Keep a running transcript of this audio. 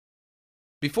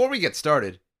Before we get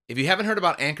started, if you haven't heard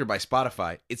about Anchor by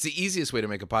Spotify, it's the easiest way to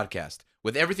make a podcast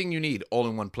with everything you need all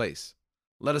in one place.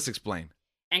 Let us explain.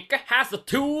 Anchor has the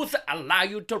tools that allow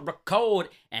you to record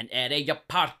and edit your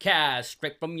podcast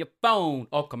straight from your phone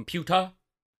or computer.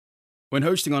 When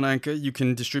hosting on Anchor, you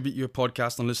can distribute your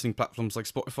podcast on listening platforms like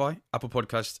Spotify, Apple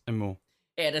Podcasts, and more.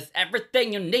 It is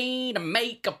everything you need to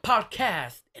make a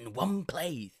podcast in one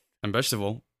place. And best of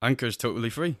all, Anchor is totally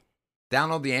free.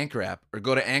 Download the Anchor app or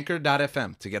go to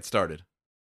anchor.fm to get started.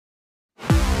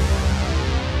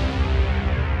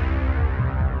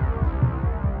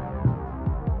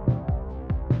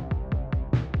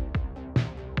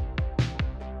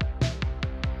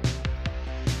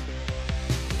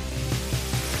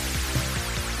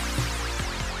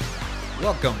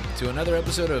 Welcome to another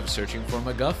episode of Searching for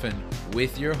MacGuffin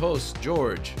with your host,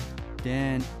 George.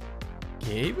 Dan.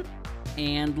 Gabe?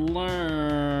 And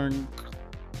learn.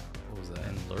 What was that?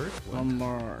 And Lurk?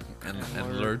 Learn.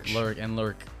 And Lurch. Lurk and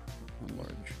Lurk.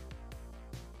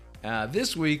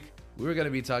 This week, we're going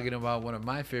to be talking about one of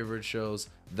my favorite shows,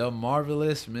 The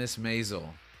Marvelous Miss Maisel.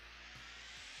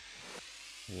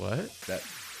 What?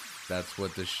 That's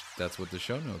what the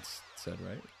show notes said,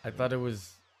 right? I thought it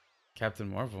was Captain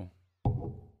Marvel.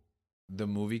 The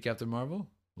movie Captain Marvel?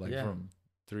 Yeah. From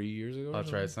 3 years ago? Oh,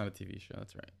 that's right. It's not a TV show.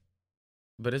 That's right.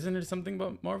 But isn't it something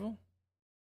about Marvel?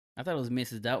 I thought it was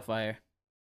Mrs. Doubtfire.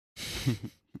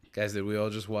 Guys, did we all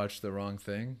just watch the wrong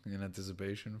thing in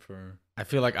anticipation for... I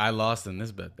feel like I lost in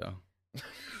this bet, though.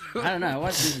 I don't know. I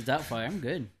watched Mrs. Doubtfire. I'm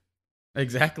good.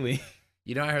 Exactly.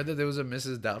 You know, I heard that there was a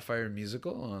Mrs. Doubtfire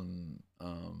musical on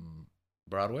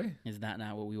Broadway. Is that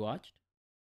not what we watched?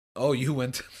 Oh, you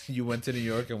went to New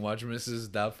York and watched Mrs.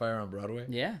 Doubtfire on Broadway?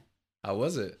 Yeah. How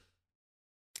was it?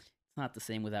 It's not the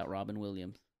same without Robin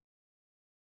Williams.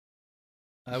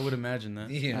 I would imagine that.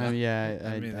 Yeah.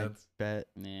 I mean, I that's- bet.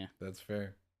 Yeah. That's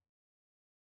fair.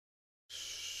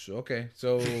 Okay,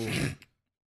 so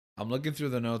I'm looking through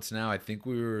the notes now. I think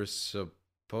we were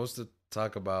supposed to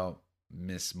talk about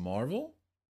Miss Marvel.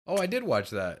 Oh, I did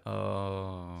watch that.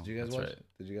 Oh. Did you guys that's watch? right.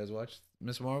 Did you guys watch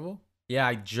Miss Marvel? Yeah,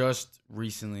 I just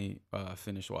recently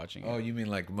finished watching it. Oh, you mean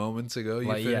like moments ago you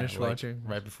Like, finished like, watching?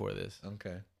 right before this.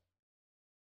 Okay.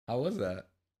 How was that?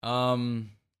 I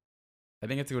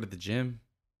think I had to go to the gym.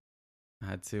 I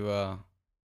had to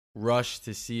rush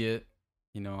to see it.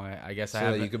 You know, I guess So I that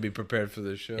haven't. you could be prepared for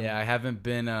this show. Yeah, I haven't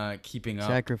been keeping up.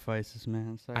 Sacrifices,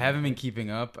 man. I haven't been keeping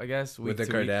up. I guess With week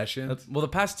the to week. Kardashians. Well, the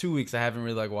past 2 weeks I haven't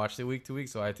really like watched it week to week,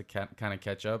 so I had to kind of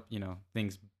catch up. You know,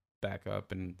 things back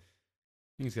up and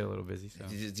things get a little busy. So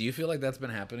Do you feel like that's been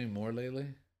happening more lately?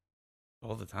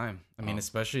 all the time. I mean, Oh.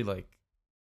 especially like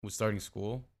with starting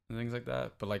school and things like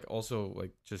that, but like also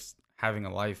like just having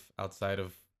a life outside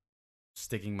of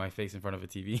sticking my face in front of a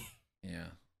TV. Yeah.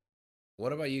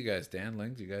 What about you guys, Dan,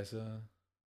 Link? Do you guys?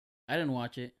 I didn't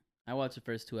watch it. I watched the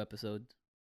first 2 episodes.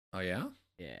 Oh yeah.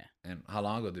 Yeah. And how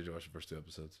long ago did you watch the first 2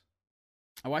 episodes?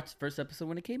 I watched the first episode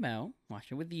when it came out.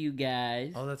 Watched it with you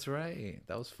guys. Oh, that's right.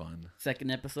 That was fun. Second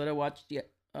episode I watched. Yeah.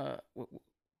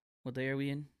 What day are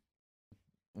we in?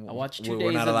 I watched 2 We're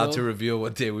days not allowed ago. to reveal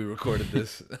what day we recorded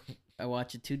this. I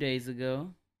watched it 2 days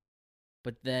ago,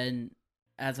 but then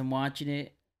as I'm watching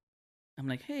it, I'm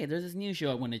like, hey, there's this new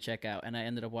show I want to check out, and I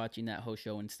ended up watching that whole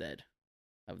show instead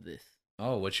of this.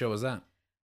 Oh, what show was that?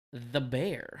 The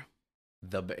Bear.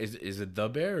 Is it The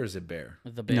Bear or is it Bear?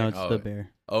 The Bear. No, it's Oh, the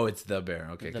bear. Oh, it's The Bear.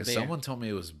 Okay, The because Bear. someone told me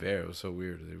it was Bear. It was so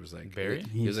weird. It was like Barry?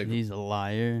 He was like, He's a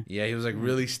liar. yeah, he was like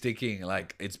really sticking.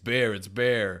 Like it's Bear. It's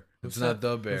Bear. Who It's said- not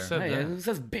The who Bear. said- Hey, that? it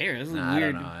says Bear. This is Nah,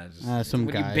 weird. I don't know. I just, Some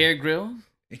What are you, guy. Bear Grylls?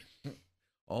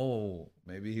 oh,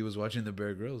 maybe he was watching the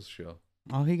Bear Grylls show.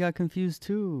 Oh, he got confused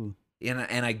too. And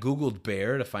I googled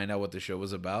bear to find out what the show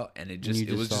was about, and And you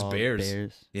it was just saw bears.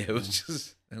 bears. Yeah, it was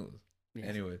just Yes.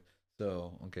 anyway.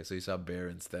 So okay, so you saw bear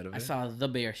instead of I it. saw The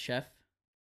Bear Chef.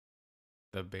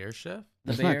 The Bear Chef?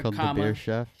 The It's Bear, not called comma, the Bear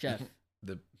Chef. Chef.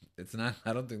 It's not.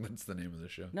 I don't think that's the name of the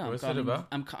show. No, What's I'm it calling, about?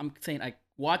 I'm saying I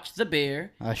watched The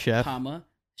Bear, A chef. comma,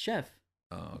 Chef.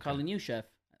 Oh, I'm okay. calling you Chef.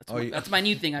 That's, Oh, my, you- that's my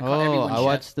new thing. I call Oh, everyone I Chef.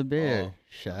 watched the bear. Oh,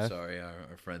 Chef. Sorry,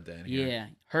 our friend Dan here. Yeah.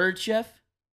 Heard Chef?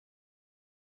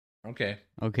 Okay.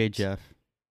 Okay, Jeff.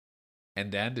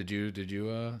 And Dan, did you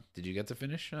get to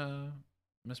finish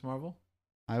Miss Marvel?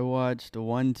 I watched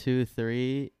 1, 2,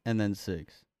 3, and then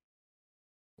 6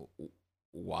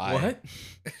 Why? What?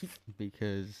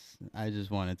 because I just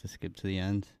wanted to skip to the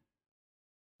end.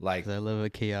 Like, 'Cause I live a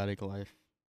chaotic life.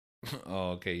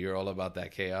 oh, okay. You're all about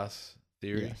that chaos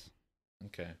theory. Yes.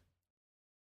 Okay.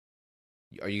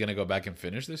 Are you gonna go back and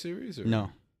finish the series? Or?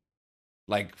 No.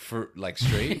 Like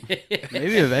straight.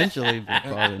 Maybe eventually, but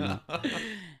probably not.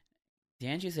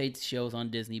 Dan just hates shows on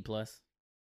Disney Plus.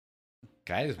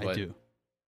 guys, I but do.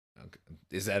 okay.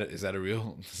 Is that a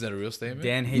real statement?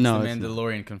 Dan hates No, the it's not.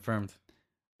 Mandalorian. Confirmed.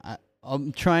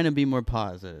 I'm trying to be more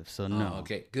positive, so no. Oh,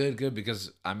 okay, good.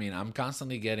 Because I mean, I'm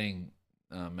constantly getting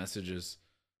messages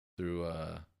through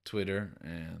Twitter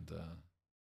and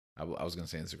I was gonna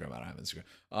say Instagram. I don't have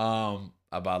Instagram.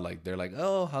 About like they're like,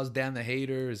 oh, how's Dan the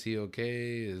hater? Is he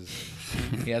okay?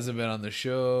 He hasn't been on the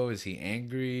show? Is he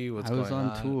angry? What's I was going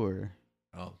on tour.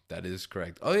 Oh, that is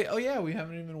correct. Oh yeah. We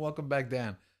haven't even welcomed back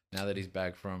Dan. Now that he's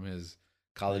back from his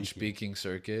college Thank you. speaking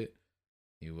circuit,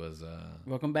 he was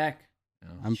Welcome back. you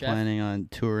know, I'm Chef. planning on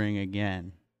touring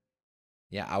again.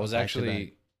 yeah. I was back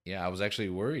to actually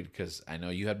worried because I know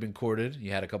you had been courted.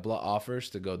 You had a couple of offers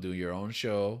to go do your own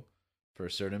show for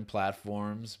certain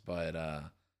platforms, but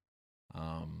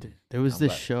There was I'm this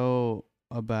glad- show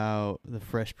about the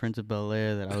Fresh Prince of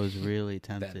Bel-Air that I was really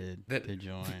tempted that- to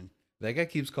join. that guy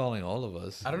keeps calling all of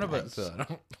us. I don't know, but So I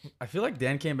don't- I feel like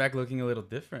Dan came back looking a little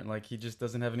different. Like he just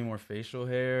doesn't have any more facial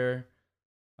hair.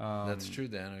 that's true,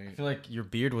 Dan. I feel like your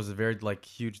beard was a very like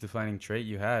huge defining trait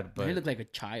you had, But he but looked like a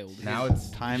child. now it's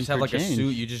Time you just for have like a change.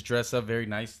 suit. You just dress up very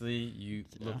nicely. You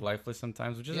look Yeah. lifeless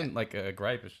sometimes, which isn't Yeah. like a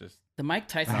gripe. It's just The Mike I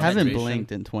Tyson. haven't tattoo-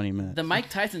 blinked in 20 minutes. The Mike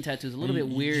Tyson tattoo is a little bit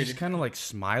You're weird. just kind of like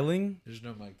smiling. There's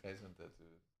no Mike Tyson tattoo.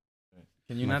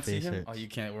 Can you My not see face him? hurts. Oh, you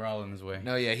can't. We're all in his way.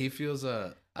 No, yeah, he feels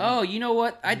Oh, you know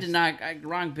what? I did not.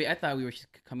 Wrong. I thought we were just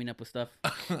coming up with stuff.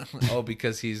 oh,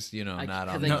 because he's I- not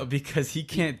 'cause on. I- No, because he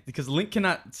can't. Because Link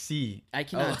cannot see. I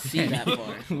cannot Oh, see that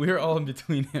far. We're all in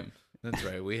between him. That's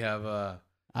right. We have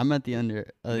I'm at the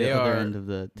They other are- end of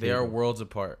the They are table. worlds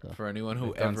apart. for anyone who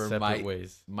They've gone ever separate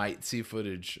ways. might see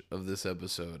footage of this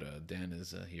episode. Dan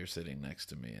is here sitting next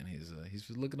to me, and he's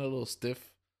looking a little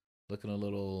stiff, looking a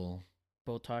little.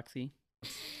 Botoxy.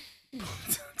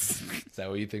 Is that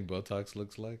what you think Botox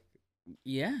looks like?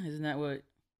 Yeah, isn't that what?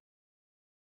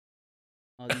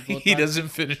 All these He Botox- doesn't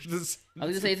finish this. I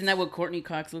was gonna say, isn't that what Courtney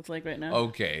Cox looks like right now?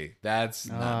 Okay, that's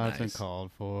Oh, not it's nice.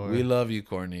 uncalled for. We love you,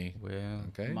 Courtney. Well,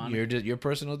 Okay, Monica. your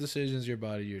personal decisions, your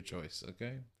body, your choice.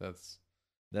 Okay,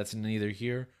 that's neither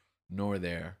here nor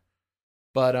there.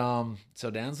 But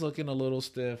so Dan's looking a little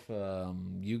stiff.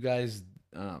 You guys,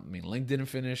 I mean, Link didn't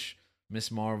finish Miss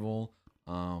Marvel.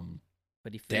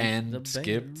 But he finished Dan the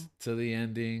skipped band. to the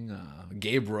ending.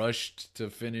 Gabe rushed to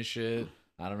finish it.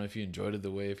 I don't know if you enjoyed it the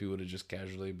way if he would have just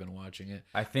casually been watching it.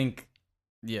 I think,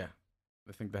 yeah,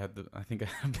 I think I think I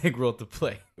had a big role to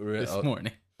play this Oh,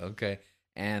 morning. okay.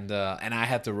 And I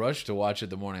had to rush to watch it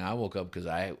the morning I woke up because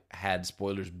I had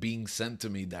spoilers being sent to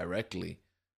me directly.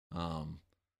 That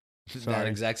Sorry.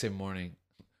 exact same morning.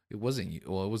 It wasn't you.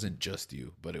 Well, it wasn't just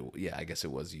you, but yeah, I guess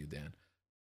it was you, Dan.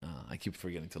 I keep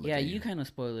forgetting to look Yeah, at you kind of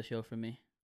spoiled the show for me.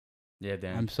 Yeah,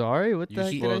 Dan. I'm sorry. What You the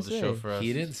heck did I spoiled the say? show for us.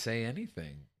 He didn't say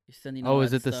anything. You're sending. all Oh,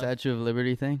 is that it the stuff. Statue of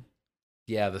Liberty thing?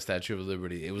 Yeah, the Statue of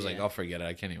Liberty. It was like, Yeah. I'll forget it.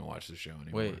 I can't even watch the show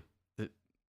anymore. Wait,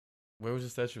 where was the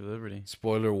Statue of Liberty?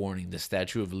 Spoiler warning: the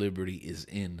Statue of Liberty is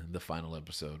in the final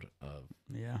episode of.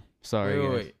 Yeah. Sorry.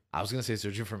 Wait, guys. I was gonna say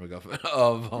Searching for MacGuffin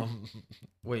of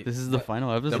wait. This is the what? final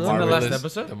the episode. It's in the last marvelous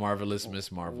episode? The marvelous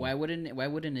Miss Marvel. Why wouldn't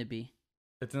it be?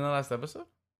 It's in the last episode.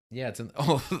 Yeah, it's in.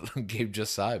 Oh, Gabe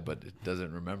just saw it, but it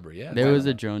doesn't remember. Yeah, There it's was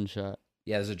in- a drone shot.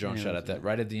 Yeah, there's a drone Yeah, shot it at was that in-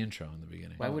 right at the intro in the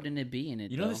beginning. Why wouldn't it be in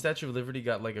it? You know, though? the Statue of Liberty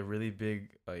got like a really big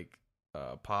like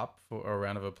pop for a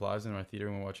round of applause in our theater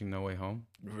when watching No Way Home.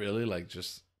 Really? Like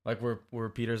just Like where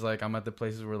Peter's like, I'm at the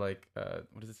places where like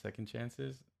what is it, Second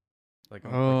Chances? Like,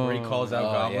 Oh. where he calls out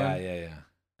Goblin, yeah.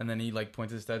 and then he like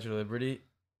points to the Statue of Liberty.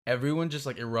 Everyone just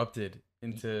like erupted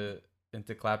into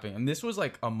clapping, and this was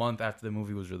like a month after the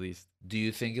movie was released. Do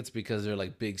you think it's because they're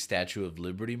like big Statue of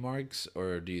Liberty marks,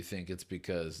 or do you think it's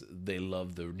because they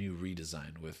love the new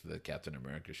redesign with the Captain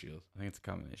America shield? I think it's a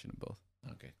combination of both.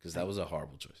 Okay, because that was a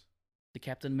horrible choice. the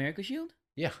Captain America shield.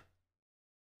 Yeah.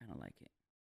 I don't like it.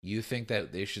 You think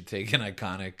that they should take an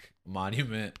iconic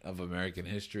monument of American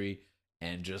history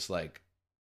and just like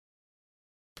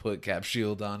put Cap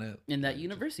Shield on it? In that Like,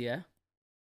 universe, yeah.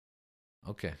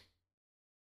 Okay.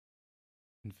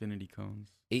 Infinity cones.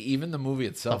 Even the movie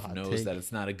itself hot knows take. that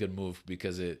it's not a good move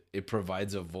because it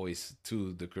provides a voice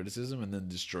to the criticism and then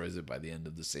destroys it by the end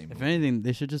of the same If movie. anything,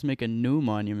 they should just make a new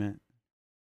monument.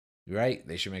 Right?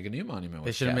 They should make a new monument. They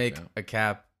with should Cap, make yeah. a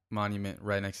Cap monument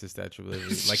right next to the Statue of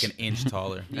Liberty, like an inch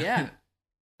taller. Yeah.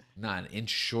 Not an inch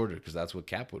shorter because that's what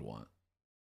Cap would want.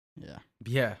 Yeah.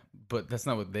 Yeah, but that's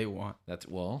not what they want. That's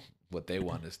what they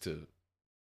want is to,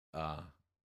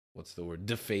 what's the word?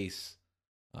 Deface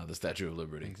the Statue of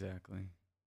Liberty. Exactly.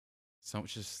 So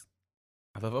it's just,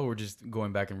 I love how we're just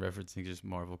going back and referencing just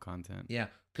Marvel content. Yeah,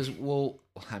 because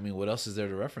I mean, what else is there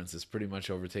to reference? It's pretty much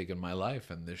overtaken my life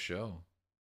and this show.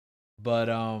 But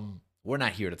we're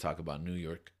not here to talk about New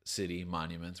York City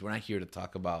monuments. We're not here to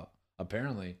talk about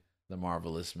apparently the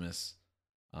marvelous Miss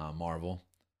Marvel,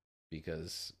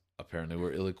 because apparently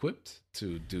we're ill-equipped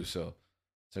to do so.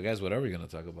 So, guys, what are we gonna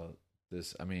talk about?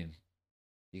 This, I mean,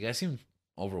 you guys seem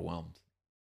overwhelmed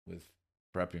with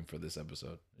prepping for this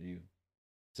episode. Is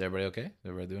everybody okay? Is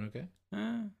everybody doing okay?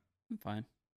 I'm fine.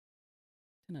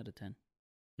 10 out of 10.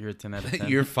 You're a 10 out of 10.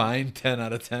 You're fine. 10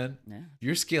 out of 10. Yeah,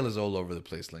 Your scale is all over the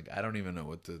place, Link. I don't even know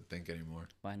what to think anymore.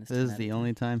 fine. This is the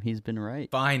only time he's been right.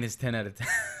 Fine is 10 out of 10.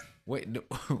 Wait, no.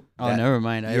 Oh, that- never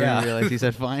mind. I yeah. didn't realize he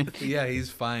said fine. Yeah, he's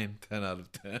fine. 10 out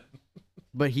of 10.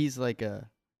 But he's like a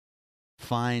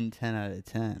fine 10 out of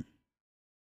 10.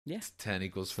 Yes. 10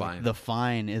 equals So fine. the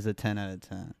fine is a 10 out of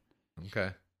 10.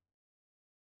 Okay.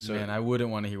 So Man, I wouldn't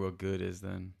want to hear what good is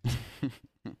then.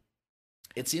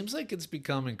 it seems like it's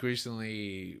become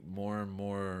increasingly more and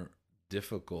more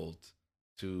difficult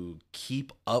to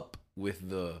keep up with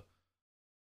the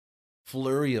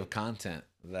flurry of content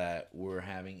that we're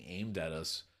having aimed at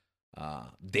us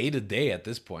day to day at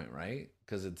this point, right?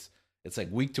 Because it's like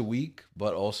week to week,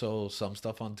 but also some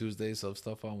stuff on Tuesday, some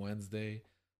stuff on Wednesday,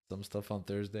 some stuff on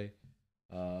Thursday.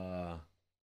 What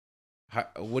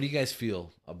do you guys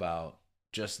feel about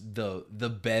just the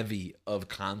bevy of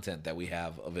content that we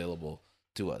have available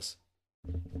to us?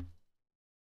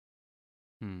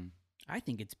 I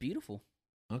think it's beautiful.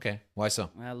 Okay, why so?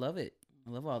 I love it.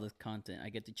 I love all this content. I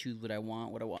get to choose what I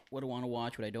want, what I want to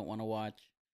watch, what I don't want to watch.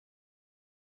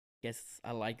 Guess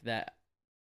I like that.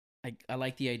 I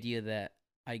like the idea that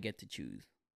I get to choose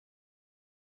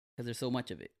because there's so much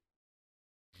of it.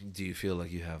 Do you feel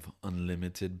like you have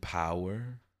unlimited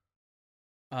power?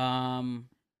 I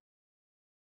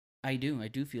do. I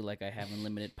do feel like I have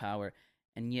unlimited power,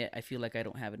 and yet I feel like I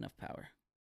don't have enough power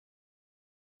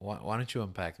Why don't you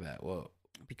unpack that? Well,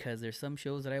 because there's some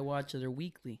shows that I watch that are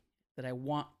weekly that I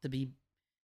want to be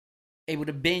able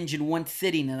to binge in one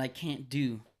sitting that I can't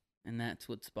do, and that's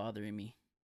what's bothering me.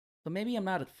 So maybe I'm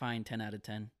not a fine 10 out of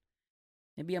 10.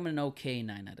 Maybe I'm an okay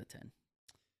 9 out of 10.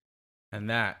 And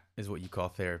that is what you call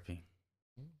therapy.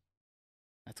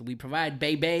 That's what we provide,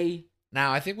 baby.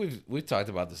 now I think we've talked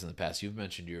about this in the past. You've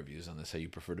mentioned your views on this, how you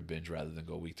prefer to binge rather than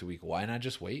go week to week. Why not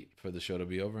just wait for the show to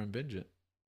be over and binge it?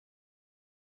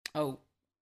 Oh,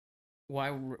 why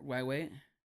wait?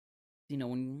 You know,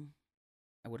 when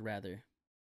I would rather.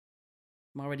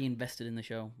 I'm already invested in the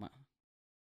show. Not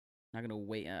gonna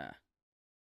wait I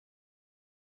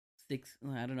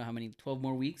don't know how many, 12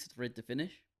 more weeks for it to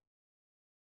finish.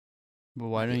 But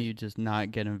why don't you just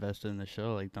not get invested in the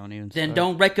show? Like, don't even Then start?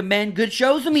 don't recommend good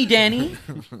shows to me, Danny.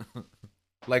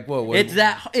 Like what? It's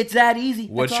that easy.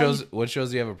 What That's all shows? What shows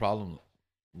do you have a problem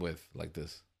with like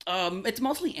this? It's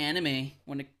mostly anime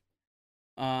when it,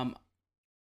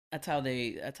 that's how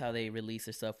they release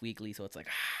their stuff weekly. So it's like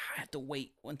I have to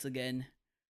wait once again.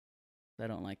 I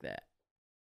don't like that.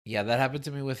 Yeah, that happened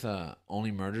to me with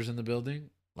Only Murders in the Building.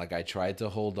 Like I tried to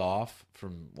hold off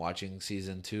from watching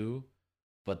season 2,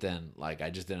 but then like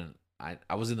I just didn't.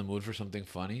 I was in the mood for something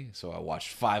funny, so I watched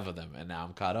 5 of them, and now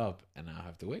I'm caught up, and now I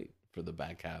have to wait for the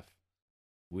back half,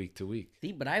 week to week.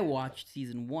 See, but I watched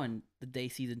season 1 the day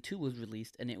season 2 was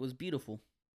released, and it was beautiful.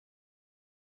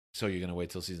 So you're gonna wait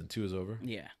till season 2 is over?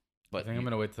 Yeah. But I think I'm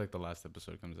going to wait till like the last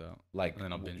episode comes out. like and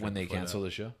then I'll binge when it they before cancel that.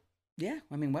 the show. Yeah.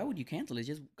 I mean, why would you cancel it? It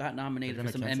just got nominated They're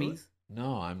for some gonna cancel Emmys. it?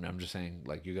 No, I'm just saying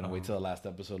like you're gonna wait Oh. till the last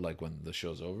episode, like when the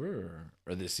show's over,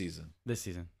 or this season. This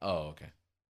season. Oh, okay.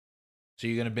 So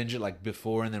you're gonna binge it like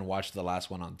before and then watch the last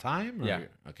one on time? Or Yeah.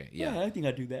 Okay. Yeah. I think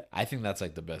I'd do that. I think that's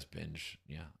like the best binge.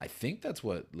 Yeah. I think that's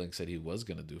what Link said he was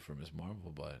gonna do for Miss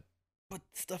Marvel, but But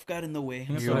stuff got in the way. I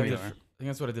think, that's You what I, really did are. for, I think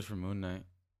that's what I did for Moon Knight.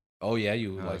 oh yeah,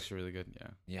 you That like was really good. Yeah.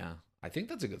 yeah. I think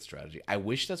that's a good strategy. I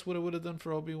wish that's what it would have done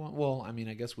for Obi-Wan. Well, I mean,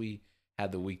 I guess we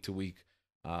had the week to week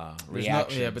There's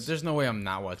reactions No, yeah, but there's no way I'm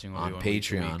not watching on Obi-Wan week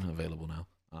to week. Patreon available now.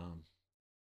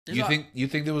 There's You a-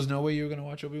 think there was no way you were gonna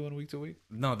watch Obi-Wan week to week?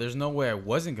 No, there's no way I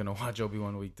wasn't gonna watch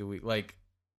Obi-Wan week to week. Like,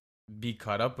 be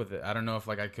caught up with it. I don't know if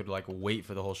like I could like wait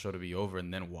for the whole show to be over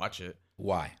and then watch it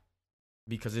Why?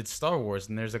 because it's Star Wars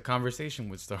and there's a conversation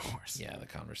with Star Wars. Yeah, the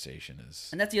conversation is.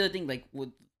 And that's the other thing, like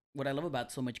what I love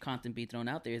about so much content being thrown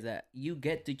out there is that you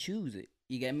get to choose it.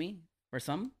 You get me? For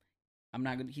some,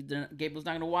 Gabriel's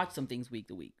not gonna watch some things week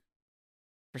to week.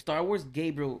 For Star Wars,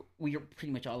 Gabriel,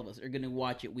 pretty much all of us are gonna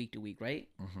watch it week to week, right?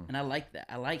 Mhm. And I like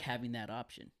that. I like having that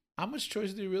option. How much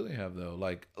choice do you really have though?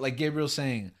 Like Gabriel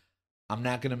saying, "I'm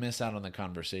not gonna miss out on the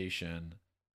conversation."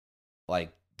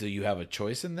 Like, do you have a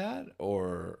choice in that,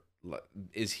 or like,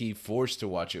 is he forced to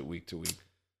watch it week to week?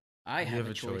 I You have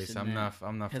a choice. In I'm that.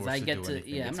 not 'Cause forced I to get do to-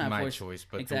 anything. yeah, I'm It's not my forced- choice.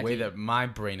 But exactly. the way that my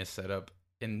brain is set up,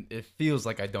 and it feels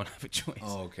like I don't have a choice.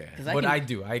 Oh, okay. 'Cause But can- I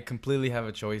do. I completely have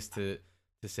a choice to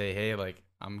say, hey, like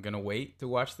I'm gonna wait to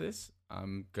watch this.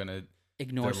 I'm gonna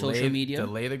ignore social media.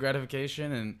 delay the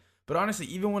gratification. But honestly,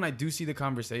 even when I do see the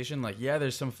conversation, like yeah,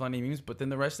 there's some funny memes, but then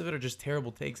the rest of it are just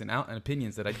terrible takes and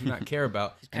opinions that I do not care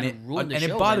about, kind of ruin the and show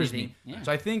it or bothers anything. me. Yeah.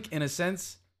 So I think, in a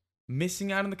sense,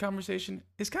 missing out on the conversation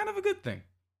is kind of a good thing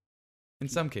in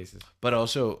some cases. But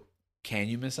also, can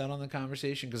you miss out on the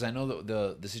conversation? Because I know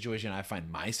the situation I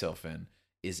find myself in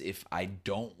is if I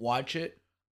don't watch it,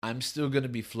 I'm still gonna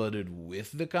be flooded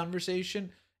with the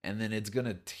conversation, and then it's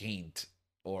gonna taint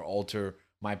or alter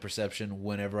my perception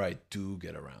whenever I do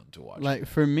get around to watching. Like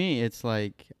for me, it's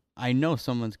like I know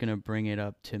someone's gonna bring it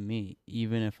up to me,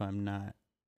 even if I'm not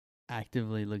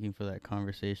actively looking for that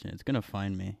conversation. It's gonna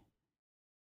find me.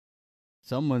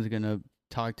 Someone's gonna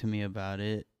talk to me about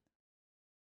it.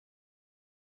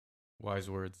 Wise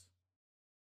words.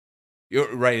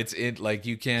 You're right. It's like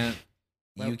you can't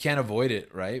Well- you can't avoid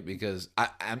it, right? Because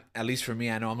I'm at least for me,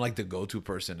 I know I'm like the go-to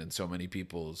person in so many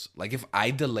people's. Like if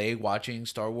I delay watching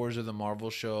Star Wars or the Marvel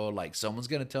show, like someone's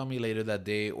gonna tell me later that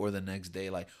day or the next day,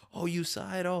 like, "Oh, you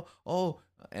saw it? Oh,"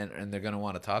 and they're gonna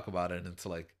want to talk about it, and it's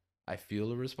like I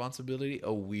feel a responsibility,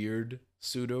 a weird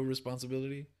pseudo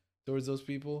responsibility towards those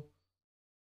people.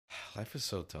 Life is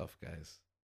so tough, guys.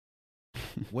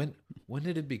 When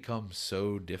did it become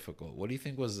so difficult? What do you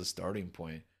think was the starting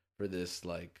point for this,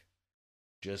 like,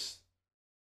 just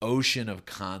ocean of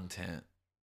content?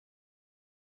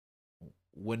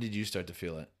 When did you start to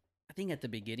feel it? I think at the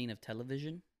beginning of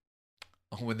television,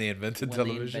 When they invented when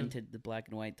television? they invented the black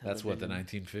and white television. That's what, the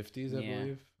 1950s, I Yeah.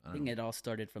 believe? I think it all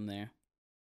started from there.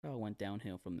 It all went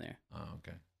downhill from there. Oh,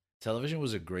 okay. Television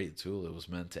was a great tool. It was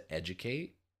meant to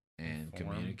educate and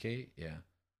Inform. communicate. Yeah.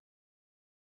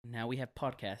 Now we have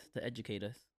podcasts to educate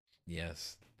us.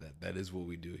 Yes. That is what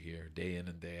we do here, day in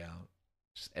and day out.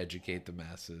 Just educate the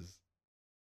masses.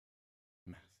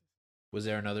 Was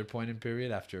there another point in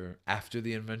period after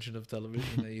the invention of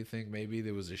television that you think maybe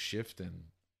there was a shift in?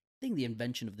 I think the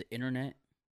invention of the internet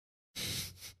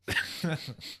This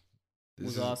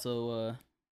was is- also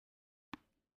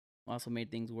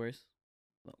made things worse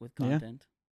with Yeah. content.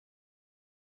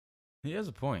 He has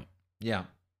a point. Yeah.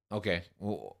 Okay.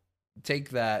 Well, take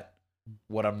that.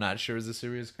 What I'm not sure is a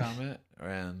serious comment,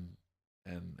 and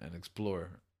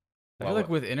explore. I feel like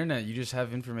with internet, you just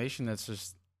have information that's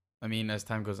just. I mean, as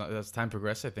time goes on, as time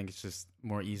progresses, I think it's just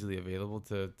more easily available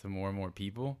to more and more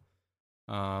people.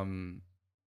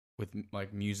 With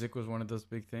like music was one of those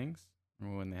big things.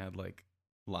 Remember when they had like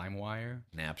LimeWire,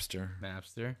 Napster.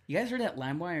 Napster? You guys heard that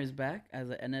LimeWire is back as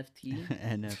an NFT?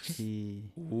 NFT.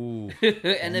 Ooh.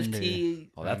 NFT,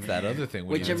 Oh, that's that other thing.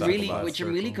 we which didn't I'm talk really about.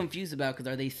 Circle. confused about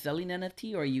because are they selling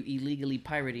NFT or are you illegally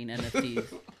pirating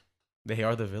NFTs? They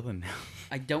are the villain now.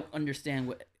 I don't understand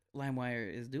what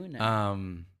LimeWire is doing now.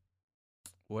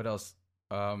 What else?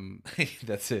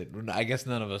 That's it. I guess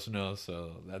none of us know,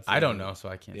 so that's. I don't know, so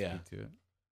I can't Yeah. speak to it.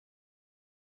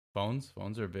 Phones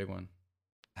are a big one.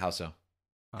 How so?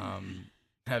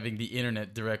 Having the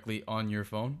internet directly on your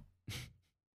phone.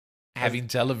 Having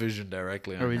television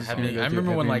directly on Are we your just phone. gonna go I through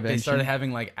remember when every like they started invention?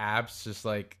 having like apps, just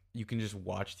like you can just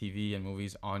watch TV and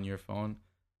movies on your phone,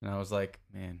 and I was like,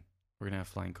 man, we're gonna have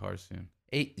flying cars soon.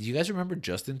 Hey, do you guys remember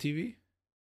Justin TV?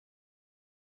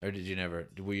 Or did you never?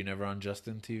 Were you never on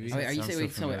Justin TV? Oh, wait, are you sounds saying so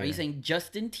wait, so are you familiar. saying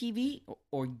Justin TV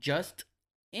or just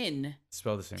in?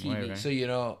 Spelled the same way, TV. right?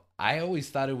 So I always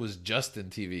thought it was Justin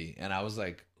TV, and I was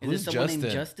like, Is "Who's there someone Justin?"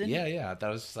 named Justin? Yeah. I thought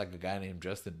it was just like a guy named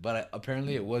Justin, but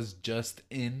apparently it was just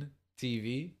in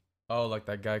TV. Oh, like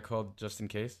that guy called Just In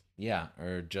Case. Yeah,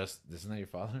 or just isn't that your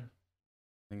father?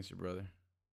 I think it's your brother.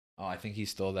 Oh, I think he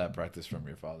stole that practice from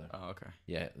your father. Oh, okay.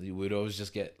 Yeah, you would always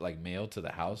just get like mail to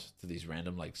the house to these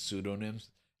random like pseudonyms,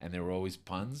 and they were always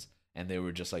puns, and they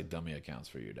were just like dummy accounts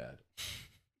for your dad.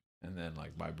 And then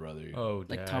like my brother, Oh,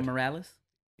 Like Dad. Tom Morales?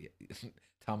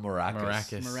 Tom Maracus.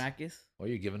 Maracus. Maracus? Oh,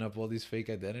 you're giving up all these fake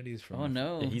identities from? Oh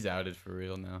no. Yeah, he's outed for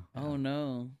real now. Oh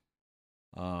no.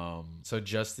 So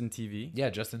Justin TV. Yeah,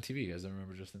 Justin TV. You guys don't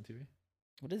remember Justin TV?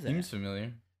 What is that? Seems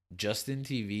familiar. Justin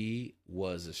TV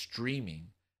was a streaming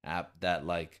app that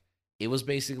like it was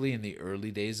basically in the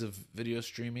early days of video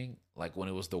streaming, like when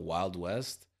it was the Wild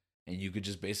West, and you could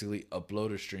just basically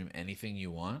upload or stream anything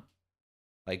you want.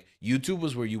 Like YouTube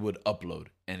was where you would upload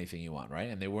anything you want, right?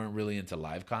 And they weren't really into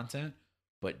live content,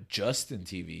 but Justin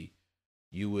TV,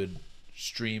 you would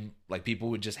stream, like people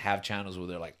would just have channels where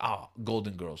they're like, oh,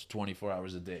 Golden Girls 24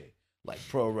 hours a day, like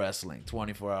pro wrestling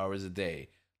 24 hours a day,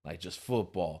 like just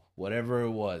football, whatever it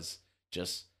was,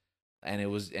 just and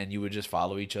you would just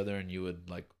follow each other and you would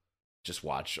like just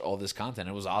watch all this content.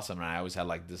 It was awesome. And I always had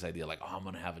like this idea like, oh, I'm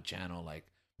gonna have a channel like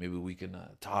maybe we can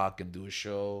talk and do a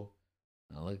show.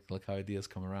 Look how ideas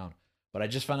come around. But I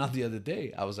just found out the other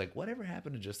day. I was like, whatever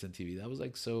happened to Justin TV? That was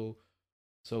like so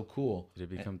cool. Did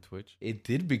it become Twitch? It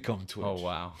did become Twitch. Oh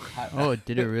wow. Oh,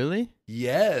 did it really?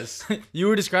 Yes. You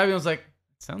were describing. I was like,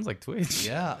 sounds like Twitch.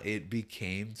 Yeah, it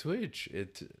became Twitch.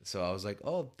 So I was like,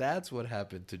 oh, that's what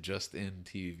happened to Justin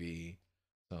TV.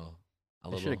 So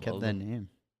I should have kept that name.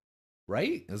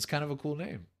 Right? It's kind of a cool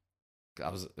name.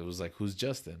 It was like, who's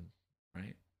Justin?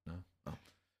 Right? No. Oh.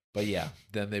 But yeah,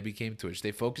 then they became Twitch.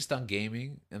 They focused on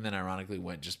gaming and then ironically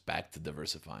went just back to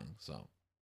diversifying. So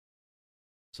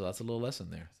that's a little lesson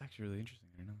there. That's actually really interesting.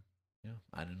 I know. Yeah,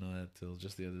 I didn't know that till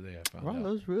just the other day. I found Wow, out. that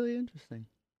was really interesting.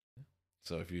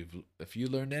 So if you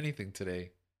learned anything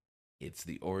today, it's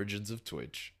the origins of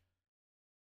Twitch.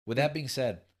 With that being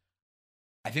said,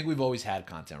 I think we've always had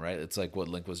content, right? It's like what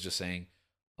Link was just saying.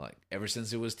 Like ever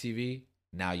since it was TV,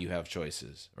 now you have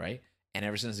choices, right? And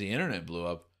ever since the internet blew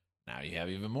up, now you have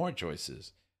even more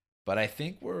choices. But I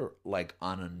think we're like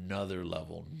on another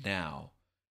level now.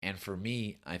 And for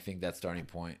me, I think that starting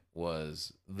point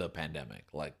was the pandemic,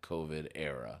 like COVID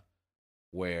era,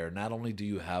 where not only do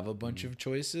you have a bunch of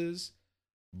choices,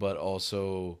 but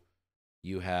also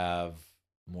you have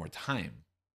more time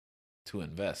to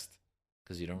invest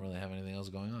because you don't really have anything else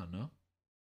going on, no?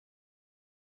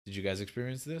 Did you guys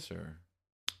experience this or?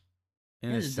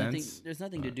 In a sense, there's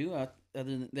nothing to do other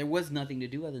than there was nothing to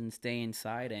do other than stay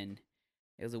inside, and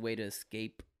it was a way to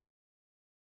escape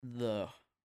the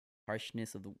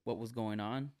harshness of what was going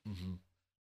on. Mm-hmm.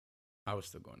 I was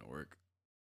still going to work.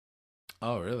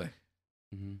 Oh, really?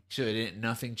 Mm-hmm. So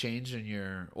nothing changed in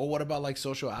your? Well, what about like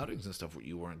social outings and stuff?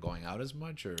 You weren't going out as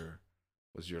much, or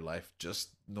was your life just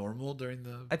normal during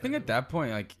the? I think at that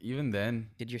point, like even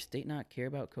then, Did your state not care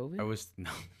about COVID?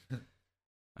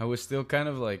 I was still kind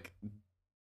of like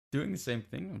doing the same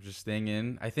thing. I'm just staying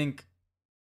in. I think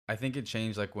it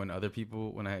changed like when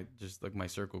I just like my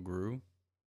circle grew,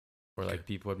 or like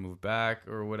people had moved back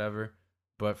or whatever.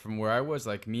 But from where I was,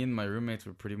 like me and my roommates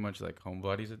were pretty much like home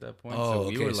buddies at that point. Oh, so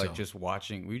we were like so just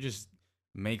watching. We just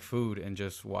make food and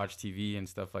just watch TV and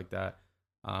stuff like that.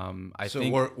 I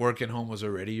think work at home was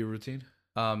already your routine.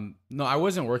 no, I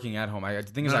wasn't working at home. The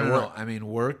thing is, No, I mean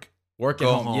work at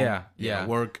go home. Yeah.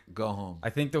 Work, go home. I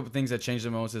think the things that changed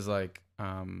the most is like,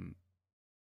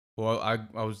 well, I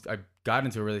got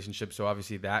into a relationship, so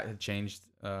obviously that had changed.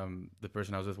 The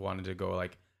person I was with wanted to go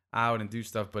like out and do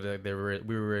stuff, but we were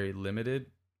very limited,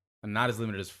 and not as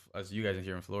limited as you guys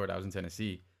here in Florida. I was in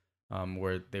Tennessee,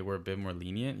 where they were a bit more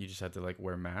lenient. You just had to like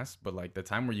wear masks, but like the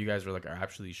time where you guys were like are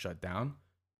actually shut down,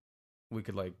 we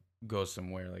could like go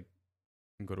somewhere like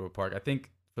and go to a park. I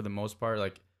think for the most part,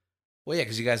 like. Well, yeah,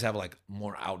 because you guys have like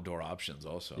more outdoor options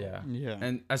also. Yeah. Yeah.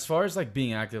 And as far as like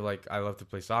being active, like I love to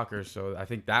play soccer, so I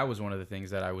think that was one of the things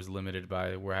that I was limited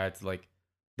by, where I had to like,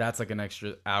 that's like an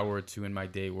extra hour or two in my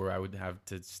day where I would have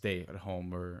to stay at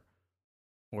home or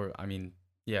I mean,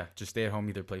 yeah, just stay at home,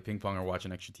 either play ping pong or watch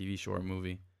an extra TV show or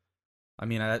movie. I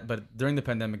mean, but during the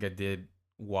pandemic, I did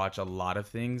watch a lot of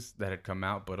things that had come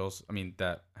out, but also, I mean,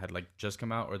 that had like just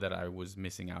come out or that I was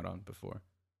missing out on before.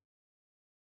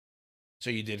 So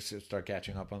you did start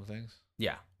catching up on things?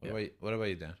 Yeah. What about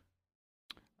you, Dan?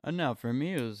 No, for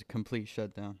me it was a complete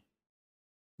shutdown.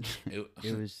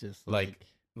 It was just like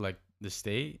the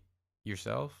state,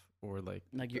 yourself, or like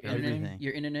your everything.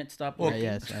 internet stopped Well, working.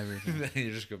 yes,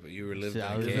 everything. You were living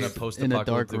I in was a in a cave. post in a dark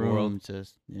apocalyptic room, world.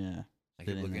 just yeah. I keep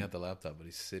sitting looking there. at the laptop, but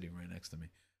he's sitting right next to me.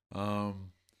 Oh,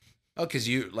 because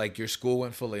you like your school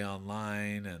went fully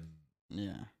online, and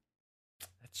Yeah.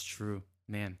 That's true,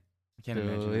 man. I can't So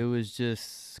imagine. it was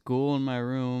just school in my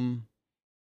room,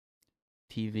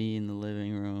 TV in the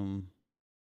living room,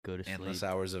 go to endless sleep,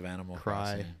 hours of Animal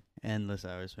cry, Crossing. endless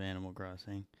hours of Animal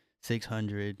Crossing,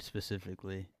 600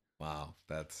 specifically. Wow,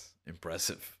 that's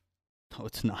impressive. No,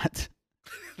 it's not.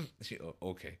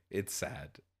 Okay, it's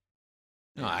sad.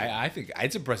 No, I think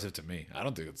it's impressive to me. I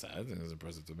don't think it's sad. I think it's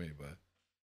impressive to me, but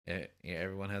yeah,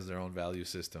 everyone has their own value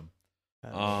system.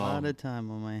 Got a lot of time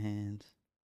on my hands.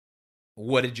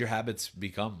 What did your habits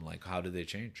become? Like, how did they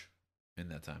change in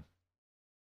that time?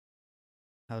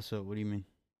 How so? What do you mean?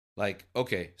 Like,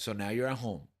 okay, so now you're at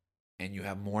home and you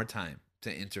have more time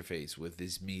to interface with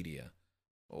this media.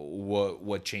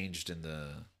 What changed in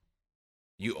the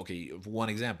one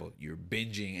example, you're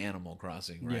binging Animal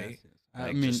Crossing, right? Yes. Like,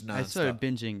 I mean, just I started nonstop.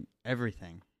 binging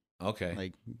everything, Okay.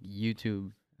 like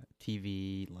YouTube,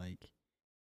 TV, like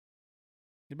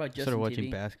What about Justin started watching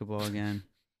TV? basketball again.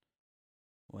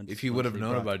 If you would have they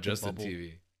known brought about the Justin bubble.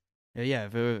 TV. Yeah,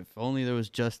 if only there was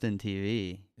Justin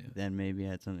TV, Yeah. then maybe it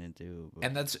had something to do. But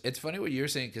And it's funny what you're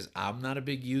saying because I'm not a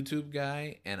big YouTube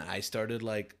guy, and I started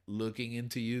like looking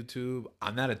into YouTube.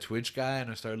 I'm not a Twitch guy, and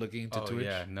I started looking into Oh Twitch.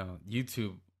 yeah, no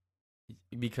YouTube,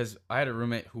 because I had a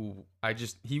roommate who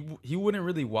he wouldn't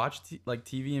really watch like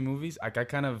TV and movies. Like I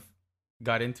kind of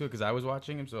got into it because I was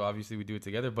watching him, so obviously we do it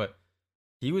together. But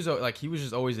he was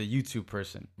just always a YouTube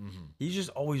person. Mm-hmm. He's just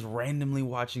always randomly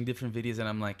watching different videos, and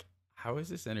I'm like, how is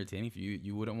this entertaining for you?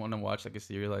 You wouldn't want to watch like a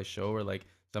serialized show or like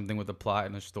something with a plot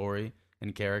and a story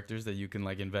and characters that you can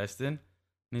like invest in. And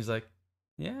he's like,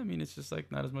 yeah, I mean, it's just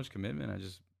like not as much commitment. I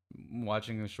just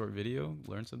watching a short video,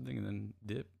 learn something, and then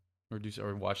dip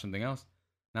or watch something else.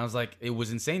 And I was like, it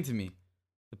was insane to me.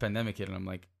 The pandemic hit, and I'm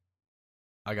like,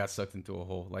 I got sucked into a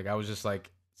hole. Like I was just like,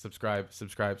 subscribe.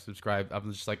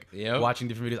 I'm just like watching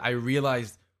different videos. I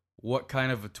realized what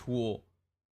kind of a tool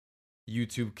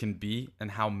YouTube can be and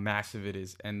how massive it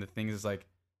is. And the thing is like,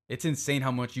 it's insane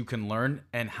how much you can learn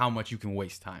and how much you can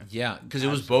waste time. Yeah, because it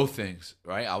was both things,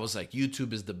 right? I was like,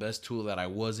 YouTube is the best tool that I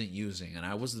wasn't using, and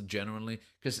I was genuinely,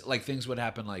 because like things would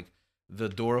happen, like the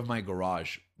door of my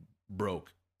garage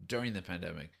broke during the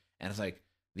pandemic, and it's like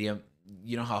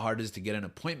you know how hard it is to get an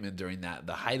appointment during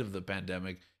the height of the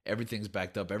pandemic. Everything's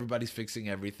backed up, everybody's fixing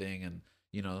everything, and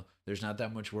you know there's not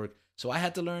that much work. So I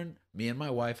had to learn, me and my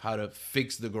wife, how to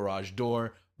fix the garage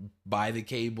door, buy the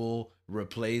cable,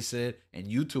 replace it, and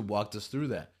YouTube walked us through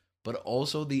that. But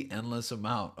also the endless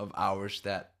amount of hours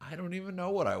that I don't even know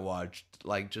what I watched,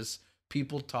 like just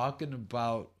people talking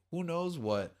about who knows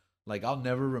what. Like I'll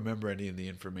never remember any of the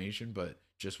information, but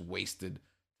just wasted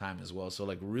time as well. So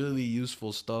like really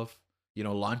useful stuff, you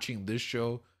know, launching this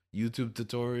show, YouTube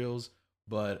tutorials,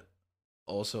 but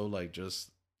also like just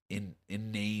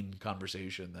inane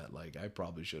conversation that like I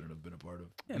probably shouldn't have been a part of.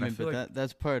 Yeah, I and mean, I feel but like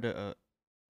that's part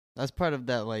of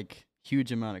that like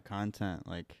huge amount of content.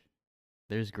 Like,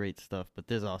 there's great stuff, but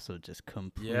there's also just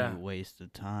complete waste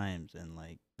of times and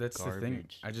like that's garbage. the thing.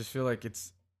 I just feel like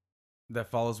that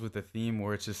follows with the theme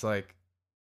where it's just like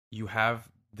you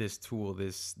have this tool,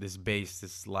 this base,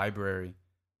 this library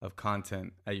of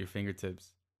content at your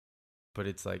fingertips, but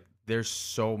it's like there's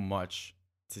so much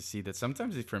to see that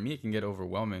sometimes for me it can get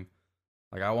overwhelming.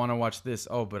 Like I want to watch this,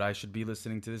 but I should be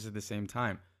listening to this at the same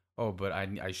time. But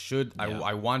I should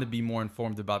I want to be more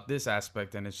informed about this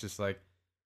aspect, and it's just like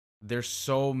there's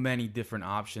so many different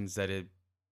options that it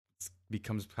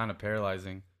becomes kind of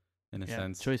paralyzing in a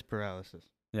sense. Choice paralysis.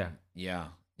 Yeah.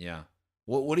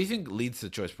 What do you think leads to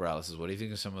choice paralysis? What do you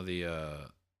think are some of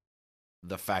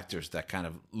the factors that kind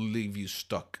of leave you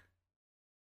stuck?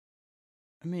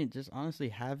 I mean, just honestly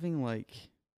having like,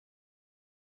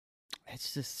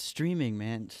 it's just streaming,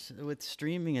 man. With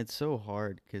streaming, it's so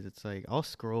hard because it's like I'll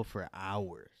scroll for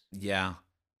hours. Yeah.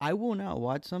 I will not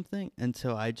watch something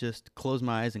until I just close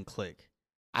my eyes and click.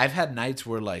 I've had nights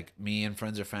where like me and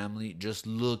friends or family just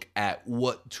look at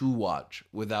what to watch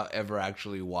without ever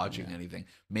actually watching anything.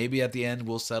 Maybe at the end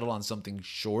we'll settle on something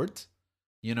short,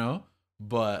 you know?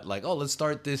 But like, let's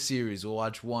start this series. We'll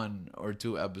watch 1 or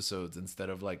 2 episodes instead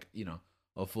of like, you know,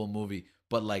 a full movie.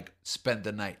 But like spend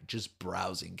the night just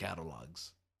browsing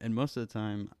catalogs. And most of the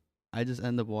time, I just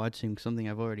end up watching something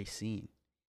I've already seen.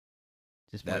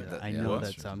 Just because I know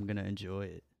that I'm going to enjoy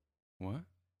it. What?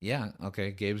 Yeah,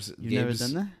 okay. Gabe's never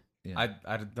done that? Yeah.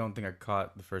 I don't think I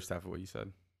caught the first half of what you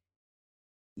said.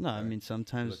 No, I mean,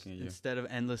 sometimes instead of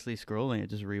endlessly scrolling, I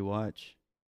just rewatch.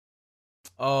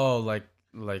 Oh,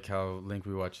 like how Link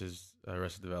rewatches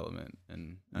Arrested Development,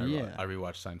 and I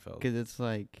rewatch Seinfeld. Because it's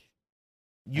like,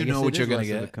 you know what you're going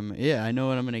to get. Yeah, I know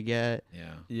what I'm going to get.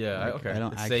 Yeah. Like, I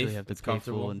don't actually have to pay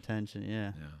full attention.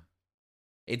 Yeah.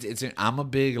 I'm a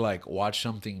big like watch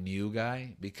something new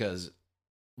guy because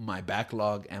my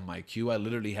backlog and my queue, I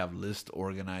literally have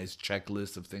organized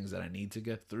checklist of things that I need to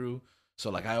get through. So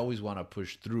like I always want to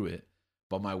push through it,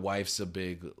 but my wife's a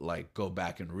big like go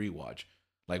back and rewatch.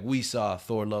 Like we saw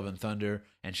Thor: Love and Thunder,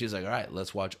 and she's like, "All right,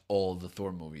 let's watch all the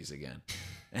Thor movies again."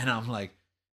 And I'm like,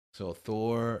 so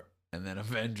Thor, and then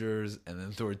Avengers, and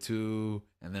then Thor 2,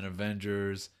 and then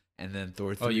Avengers, and then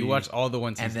Thor 3. Oh, you watched all the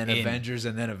ones and then Avengers,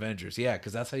 and then Avengers. Yeah,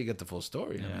 because that's how you get the full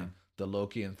story. Yeah. I mean, the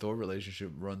Loki and Thor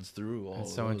relationship runs through all.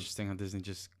 It's so interesting how Disney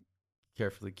just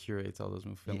carefully curates all those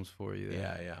films for you.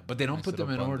 Yeah. But they don't put them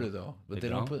in order though. But they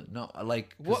don't put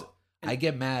like what? I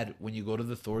get mad when you go to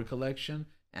the Thor collection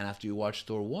and after you watch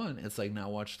Thor 1, it's like now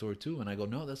watch Thor 2, and I go,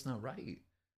 no, that's not right.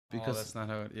 Because that's not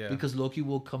how it, because Loki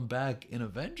will come back in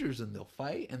Avengers and they'll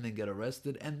fight and then get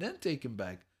arrested and then take him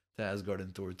back to Asgard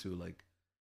in Thor 2. Like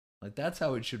that's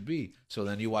how it should be. So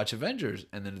then you watch Avengers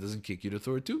and then it doesn't kick you to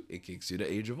Thor 2. It kicks you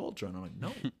to Age of Ultron. I'm like,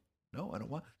 no, I don't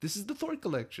want. This is the Thor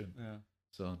collection. Yeah.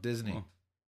 So Disney, Oh.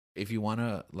 if you want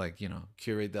to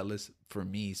curate that list for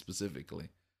me specifically,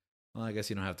 well, I guess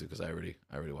you don't have to because I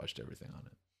already watched everything on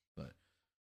it.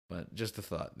 But just a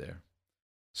thought there.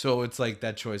 So it's like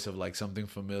that choice of like something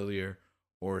familiar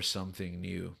or something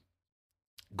new.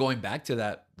 Going back to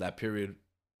that period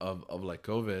of like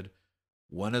COVID,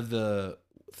 one of the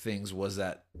things was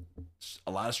that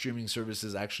a lot of streaming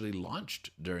services actually launched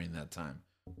during that time.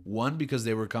 One, because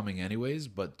they were coming anyways,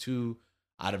 but two,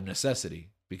 out of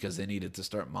necessity, because they needed to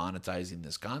start monetizing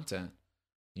this content.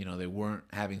 They weren't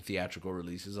having theatrical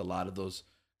releases. A lot of those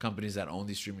companies that own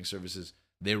these streaming services,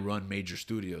 they run major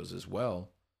studios as well.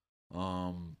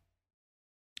 And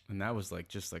that was like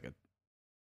just like a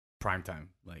primetime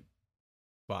like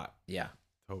spot Yeah.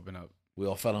 to open up. We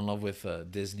all fell in love with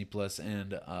Disney Plus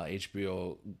and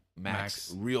HBO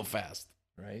Max real fast,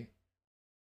 right?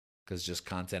 Because just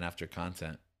content after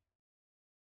content.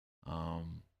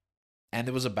 And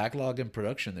there was a backlog in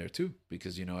production there too,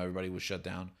 because everybody was shut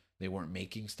down. They weren't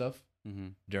making stuff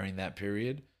during that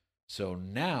period. So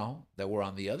now that we're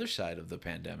on the other side of the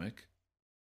pandemic,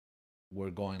 we're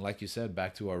going, like you said,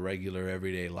 back to our regular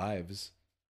everyday lives.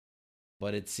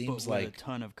 But it seems like a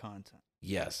ton of content.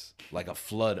 Yes, like a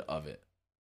flood of it.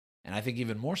 And I think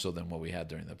even more so than what we had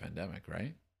during the pandemic,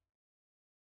 right?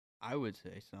 I would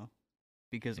say so.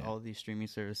 Because all these streaming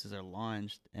services are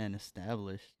launched and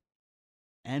established.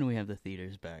 And we have the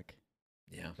theaters back.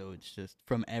 Yeah. So it's just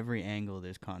from every angle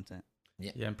there's content.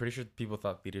 Yeah, I'm pretty sure people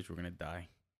thought theaters were gonna die.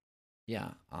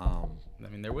 Yeah. I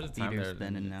mean, there was a time Theaters there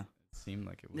then and now. it seemed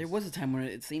like it was. There was a time when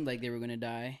it seemed like they were gonna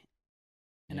die,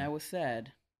 and Yeah. I was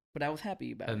sad, but I was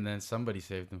happy about and it. then somebody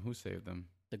saved them. Who saved them?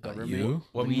 The government. You?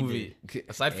 What We movie?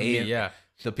 Aside from me, yeah.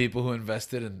 The people who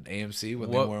invested in AMC when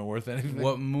What- they weren't worth anything.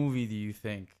 What movie do you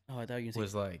think Oh, I thought you were gonna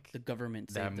was say like the government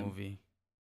that saved them. movie?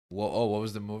 Well, what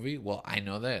was the movie? Well, I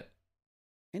know that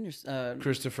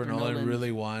Christopher Nolan Nolan's-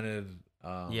 really wanted.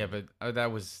 Yeah, but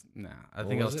that was I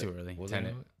think that was too early.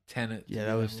 Tenet. Tenet. Yeah,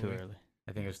 that was too early.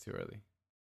 I think it was too early.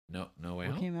 No way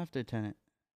What home. came after Tenet?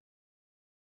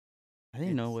 I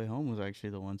think No Way Home was actually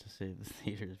the one to save the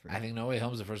theaters. I think No Way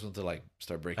Home's the first one to like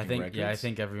start breaking I think records. I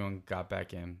think everyone got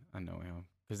back in on No Way Home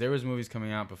because there was movies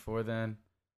coming out before then,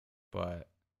 but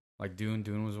like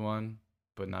Dune was one,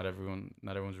 but not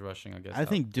everyone's rushing. I guess. I out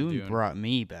think to Dune brought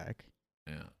me back.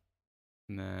 Yeah.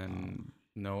 And then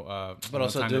But No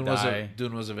also Time to Die.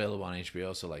 Dune was available on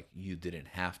HBO, so like you didn't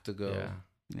have to go. Yeah.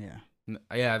 Yeah.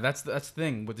 Yeah, that's the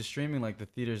thing with the streaming. Like the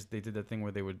theaters, they did that thing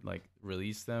where they would like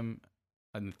release them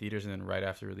in the theaters and then right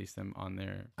after release them on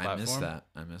their platform.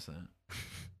 I miss that.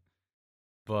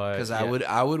 But Because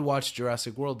I would watch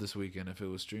Jurassic World this weekend if it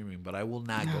was streaming, but I will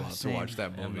not go No, out same. to watch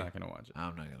that movie. I'm not gonna watch it.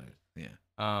 I'm not gonna.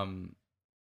 Yeah.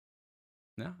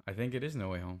 No, I think it is No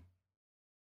Way Home.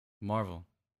 Marvel.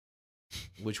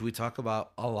 Which we talk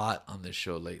about a lot on this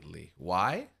show lately.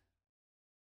 Why?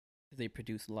 They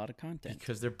produce a lot of content.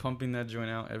 Because they're pumping that joint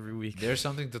out every week. There's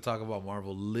something to talk about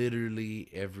Marvel literally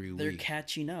every They're week.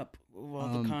 catching up with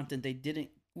all the content they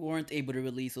weren't able to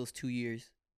release those 2 years.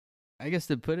 I guess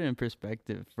to put it in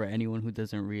perspective for anyone who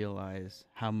doesn't realize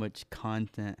how much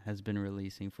content has been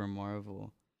releasing from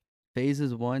Marvel,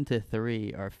 phases 1 to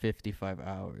 3 are 55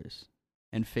 hours,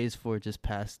 and phase 4 just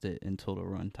passed it in total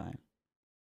runtime,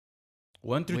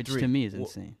 1 through which 3. to me is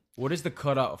insane. What is the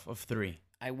cutoff of 3?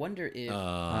 I wonder if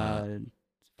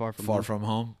Far from Far Home. from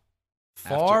home.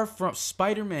 Far from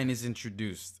Spider-Man is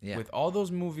introduced Yeah. with all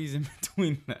those movies in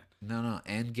between that. No,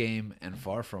 Endgame and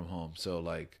Far From Home. So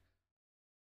like,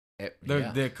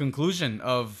 The conclusion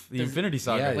of the Infinity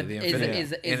Saga. Yeah, but the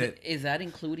is Infinity- that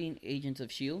including Agents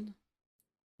of Shield?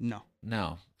 No.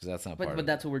 No, because that's not part But of it.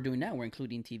 that's what we're doing now. We're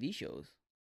including TV shows.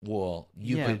 Well,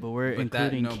 you Yeah, could. but we're but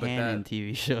that- including no, but canon that-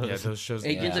 TV shows. Yeah, those shows.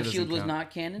 Agents Yeah. of doesn't Shield was count.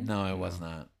 not canon. No, it was No.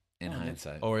 not. In Oh,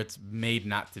 hindsight. Or it's made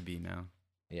not to be now.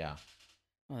 Yeah.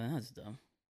 Oh, that's dumb.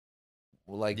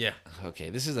 Well, like, Yeah. Okay,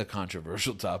 this is a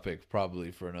controversial topic,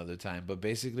 probably for another time. But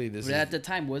basically, But at the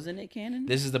time, wasn't it canon?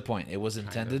 this is the point. It was Kind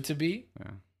intended of. to be,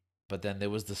 Yeah. but then there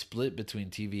was the split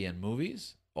between TV and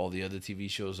movies. All the other TV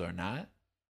shows are not.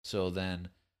 So then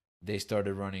they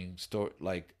started running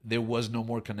like there was no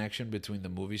more connection between the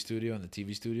movie studio and the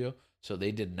TV studio. So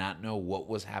they did not know what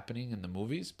was happening in the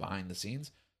movies behind the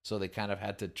scenes. So they kind of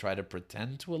had to try to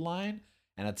pretend to align.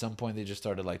 And at some point they just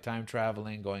started like time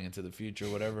traveling, going into the future,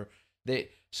 whatever.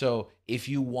 So if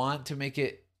you want to make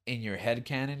it in your head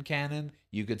canon,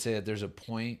 you could say that there's a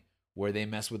point where they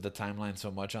mess with the timeline so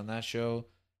much on that show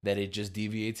that it just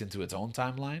deviates into its own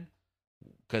timeline.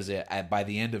 Because by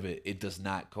the end of it, it does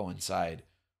not coincide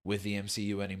with the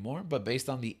MCU anymore. But based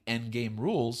on the Endgame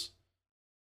rules,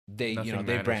 they Nothing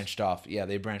they matters. branched off. Yeah,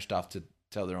 they branched off to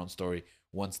tell their own story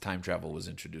once time travel was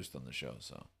introduced on the show.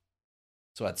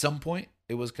 So at some point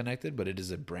it was connected, but it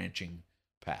is a branching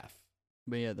path.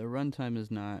 But yeah, the runtime is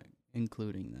not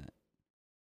including that.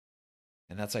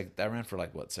 And that's like, that ran for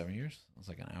like what, 7 years? It was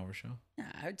like an hour show.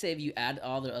 Yeah, I would say if you add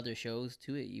all the other shows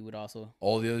to it, you would also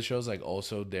All the other shows, like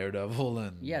also Daredevil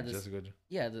and Yeah, Jessica.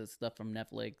 the stuff from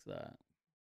Netflix.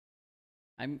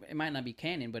 It might not be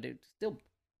canon, but it's still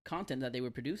content that they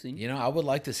were producing. You know, I would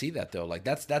like to see that though. Like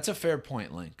that's a fair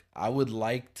point, Link. I would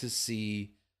like to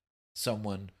see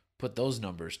someone put those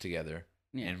numbers together,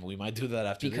 Yeah. and we might do that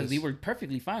after because this. we were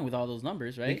perfectly fine with all those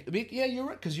numbers, right? Yeah, you're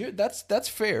right. Because that's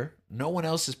fair. No one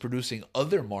else is producing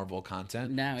other Marvel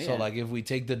content Now, So yeah. like, if we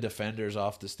take the Defenders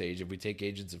off the stage, if we take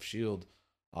Agents of Shield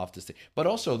off the stage, but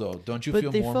also though, don't you But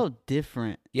feel they more? felt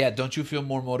different. Yeah, don't you feel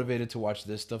more motivated to watch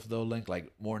this stuff though, Link?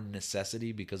 Like more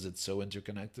necessity because it's so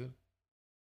interconnected.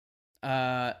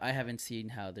 I haven't seen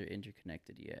how they're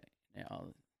interconnected yet.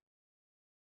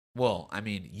 Well, I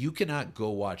mean, you cannot go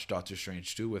watch Doctor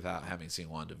Strange 2 without having seen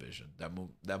WandaVision.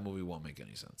 That movie won't make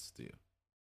any sense to you.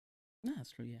 No,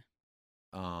 that's true. Yeah.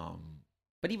 Um,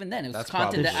 But even then, it was That's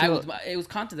content that probably- it was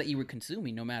content that you were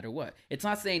consuming no matter what. It's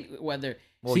not saying whether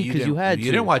well, See, 'cause you didn't- had you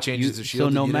to. didn't watch Agents You- of so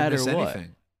Shield. no you didn't matter miss what.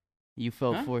 anything. You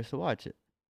felt Huh? forced to watch it.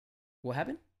 what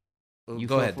happened. You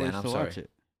Go felt ahead, Dan. forced I'm to sorry. watch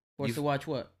it. Forced You've- to watch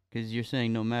what? Because you're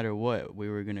saying no matter what, we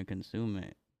were going to consume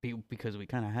it. Because we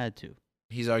kind of had to.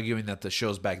 He's arguing that the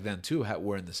shows back then too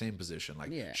were in the same position.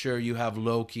 Like, Yeah. sure, you have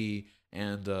Loki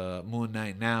and Moon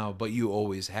Knight now, but you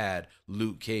always had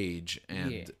Luke Cage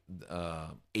and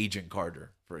Agent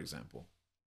Carter, for example.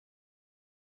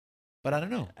 But I don't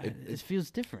know. It feels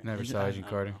different. Never It- saw I- Agent I don't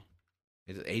Carter. know.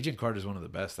 Agent Carter is one of the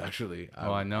best, actually.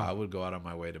 Oh, I know. I would go out of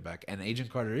my way to back. And Agent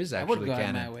Carter is I would actually go out of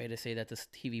canon. my way to say that the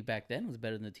TV back then was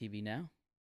better than the TV now.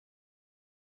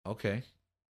 Okay.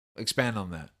 Expand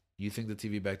on that. You think the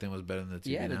TV back then was better than the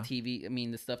TV Yeah, now? the TV. I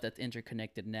mean, the stuff that's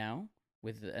interconnected now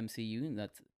with the MCU, and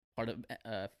that's part of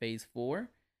Phase 4.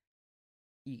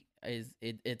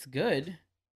 It's good.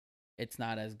 It's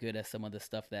not as good as some of the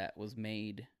stuff that was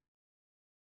made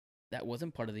that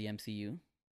wasn't part of the MCU.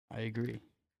 I agree.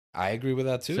 I agree with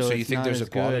that too. So So, you it's think not there's as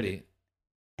a quality?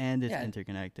 And it's Yeah.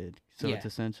 interconnected. So Yeah. it's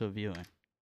essential viewing.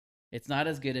 It's not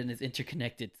as good and it's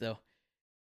interconnected, so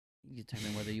you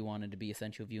determine whether you want it to be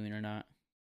essential viewing or not.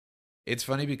 It's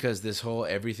funny because this whole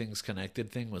everything's connected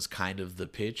thing was kind of the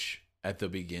pitch at the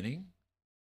beginning.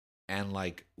 And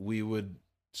like, we would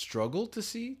struggle to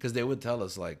see because they would tell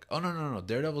us like, oh no,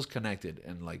 Daredevil's connected,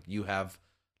 and like you have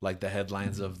like the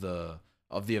headlines of the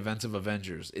events of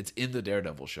Avengers. It's in the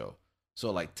Daredevil show. So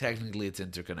like technically it's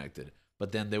interconnected.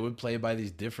 But then they would play by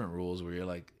these different rules where you're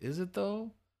like, is it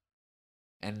though?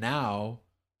 And now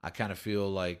I kind of feel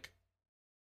like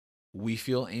we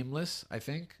feel aimless, I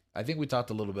think. I think we talked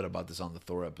a little bit about this on the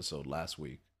Thor episode last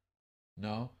week.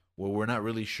 No? Where we're not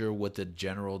really sure what the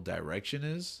general direction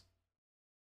is.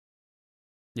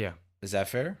 Yeah, Is that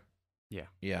fair? Yeah.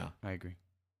 Yeah. I agree.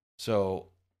 So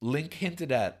Link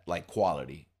hinted at like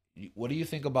quality. What do you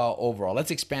think about overall?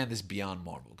 Let's expand this beyond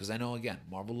Marvel, because I know again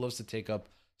Marvel loves to take up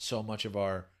so much of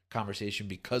our conversation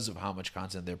because of how much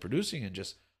content they're producing and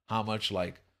just how much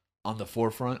like on the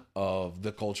forefront of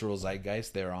the cultural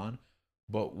zeitgeist they're on.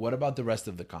 But what about the rest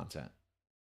of the content?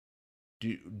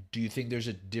 Do you think there's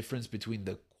a difference between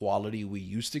the quality we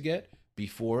used to get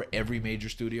before every major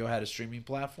studio had a streaming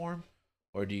platform,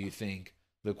 or do you think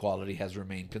the quality has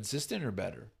remained consistent or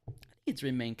better? It's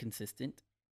remained consistent.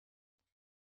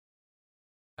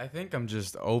 I think I'm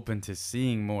just open to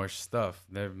seeing more stuff.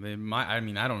 I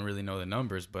don't really know the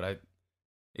numbers, but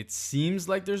it seems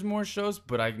like there's more shows.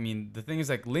 But I mean, the thing is,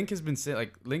 like, Link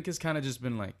has kind of just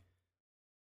been like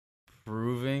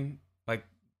proving, like,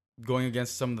 going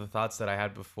against some of the thoughts that I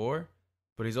had before.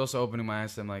 But he's also opening my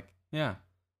eyes. And I'm like, yeah,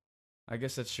 I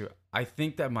guess that's true. I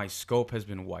think that my scope has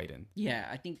been widened. Yeah,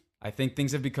 I think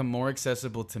things have become more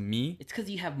accessible to me. it's because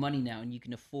you have money now and you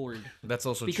can afford. That's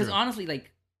also Because true. honestly,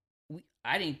 like,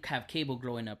 I didn't have cable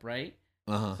growing up, right?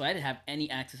 Uh-huh. So I didn't have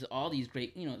any access to all these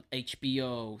great,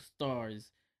 HBO, Stars,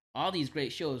 all these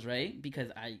great shows, right? Because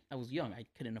I was young, I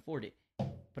couldn't afford it.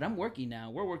 But I'm working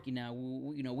now. We're working now.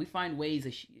 We find ways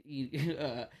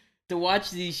to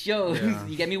watch these shows. Yeah.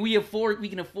 You get me? We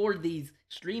can afford these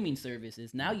streaming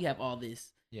services. Now you have all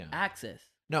this Yeah. access.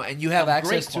 No, and you have of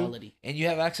great access to, quality. and you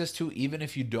have access to even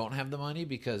if you don't have the money,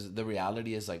 because the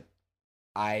reality is like,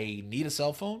 I need a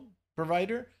cell phone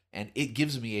provider and it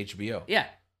gives me HBO. Yeah.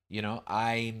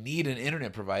 I need an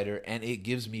internet provider and it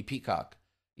gives me Peacock.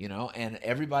 And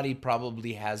everybody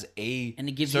probably has a And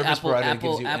it gives you service Apple provider that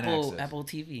gives you an Apple access. Apple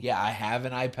TV. Yeah, I have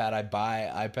an iPad. I buy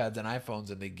iPads and iPhones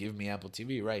and they give me Apple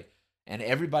TV, right? And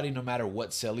everybody, no matter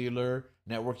what cellular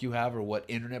network you have or what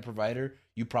internet provider,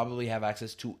 you probably have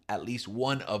access to at least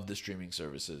one of the streaming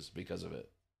services because of it.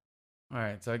 All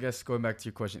right. So I guess going back to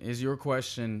your question, is your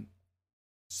question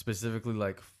specifically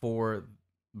like for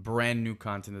brand new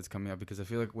content that's coming out? Because I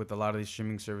feel like with a lot of these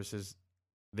streaming services,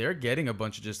 they're getting a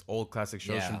bunch of just old classic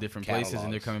shows Yeah, from different places,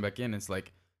 and they're catalogs. coming back in. It's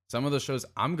like some of those shows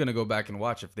I'm gonna go back and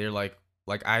watch if they're like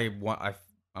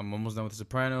I'm almost done with The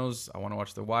Sopranos. I want to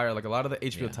watch The Wire. Like a lot of the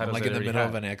HBO Yeah, I'm titles like that in the I already middle have.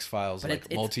 of an X Files But like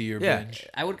it's- multi-year Yeah. binge.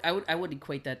 I would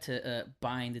equate that to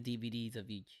buying the DVDs of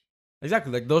each.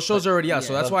 Exactly. Like those shows are already out,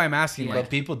 so yeah. that's why I'm asking. Yeah. Like,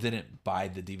 But people didn't buy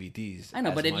the DVDs. I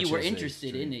know, as but if you much were as they interested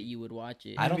in streamed. it, you would watch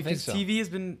it. I don't think because so. TV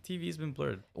has been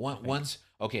blurred. Once,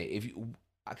 okay, if you,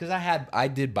 because I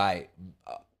did buy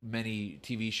many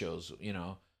TV shows,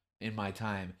 in my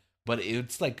time, but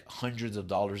it's like hundreds of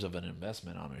dollars of an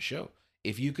investment on a show.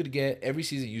 If you could get every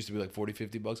season used to be like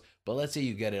 $40-$50, but let's say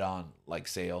you get it on like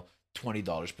sale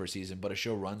 $20 per season, but a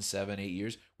show runs 7-8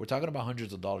 years, we're talking about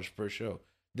hundreds of dollars per show.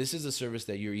 This is a service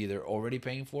that you're either already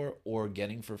paying for or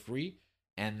getting for free,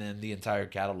 and then the entire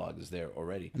catalog is there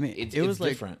already. I mean, it's it was like-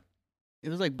 different. It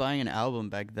was like buying an album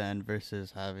back then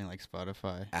versus having like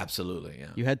Spotify. Absolutely,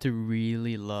 yeah. You had to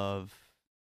really love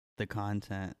the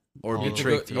content Or all be the way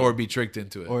tricked, through. or be tricked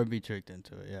into it. or be tricked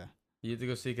into it. Yeah, You have to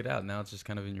go seek it out. Now it's just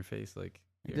kind of in your face. Like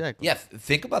here. exactly. Yeah,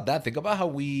 think about that. Think about how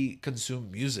we consume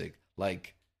music.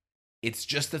 Like, it's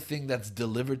just a thing that's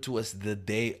delivered to us the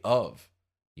day of.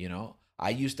 I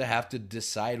used to have to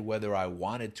decide whether I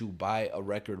wanted to buy a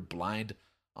record blind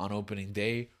on opening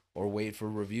day or wait for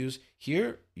reviews.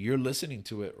 Here, you're listening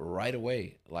to it right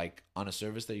away, like on a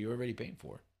service that you're already paying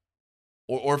for,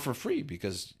 or for free,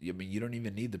 because you don't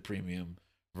even need the premium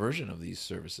version of these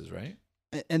services, right?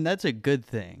 And that's a good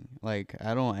thing. Like,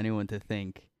 I don't want anyone to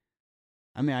think.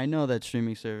 I mean, I know that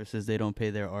streaming services, they don't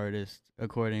pay their artists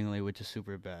accordingly, which is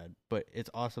super bad. But it's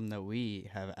awesome that we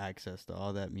have access to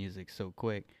all that music so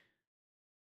quick.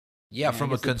 Yeah, Yeah, I from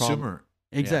a guess the problem- consumer.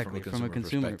 Exactly, from from a a consumer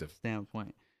consumer perspective.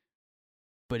 standpoint.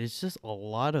 But it's just a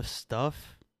lot of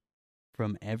stuff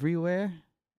from everywhere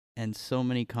and so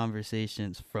many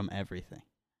conversations from everything.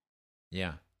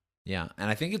 Yeah. Yeah. And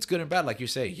I think it's good and bad. Like you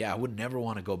say, yeah, I would never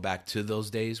want to go back to those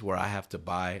days where I have to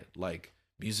buy like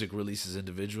music releases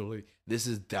individually. This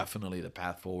is definitely the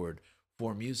path forward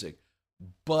for music.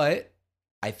 But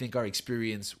I think our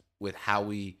experience with how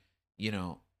we,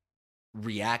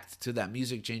 react to that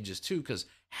music changes too, because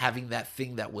having that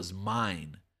thing that was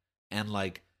mine and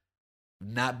like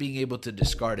not being able to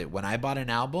discard it. When I bought an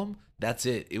album, that's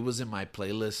it. It was in my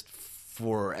playlist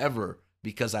forever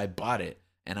because I bought it.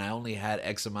 And I only had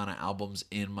X amount of albums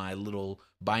in my little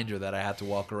binder that I had to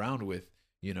walk around with,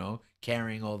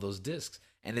 carrying all those discs.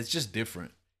 And it's just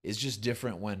different. It's just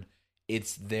different when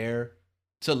it's there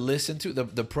to listen to.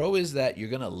 The pro is that you're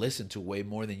going to listen to way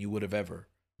more than you would have ever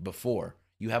before.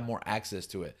 You have more access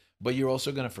to it, but you're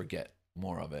also going to forget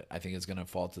more of it. I think it's going to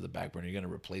fall to the back burner. You're going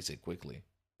to replace it quickly.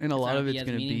 And a It's lot not of gonna be it's as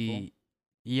going to meaningful. be,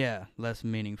 yeah, less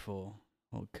meaningful.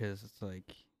 Because it's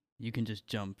like you can just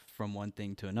jump from one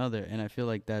thing to another. And I feel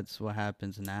like that's what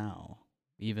happens now.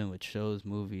 Even with shows,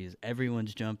 movies,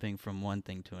 everyone's jumping from one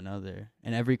thing to another.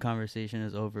 And every conversation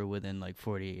is over within like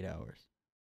 48 hours.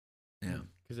 Yeah.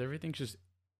 Because everything's just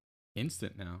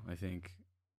instant now, I think.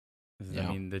 Yeah.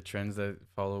 I mean, the trends that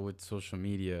follow with social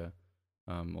media,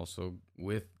 also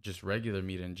with just regular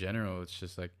media in general, it's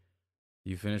just like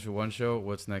you finish with one show,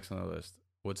 what's next on the list?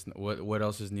 What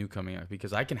else is new coming out?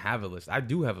 Because I can have a list. I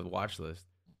do have a watch list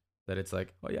that it's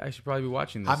like, oh yeah, I should probably be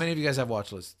watching this. How many of you guys have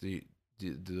watch lists? Do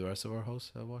the rest of our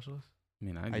hosts have watch lists? I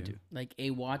mean, I do. Like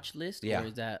a watch list, Yeah. or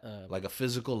is that Like a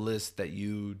physical list that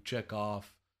you check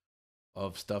off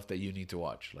of stuff that you need to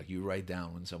watch. Like you write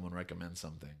down when someone recommends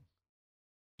something.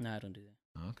 No, I don't do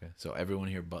that. Okay. So everyone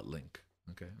here but Link.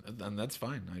 Okay. And that's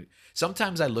fine.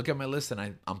 Sometimes I look at my list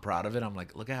and I'm proud of it. I'm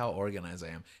like, look at how organized I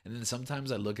am. And then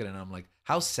sometimes I look at it and I'm like,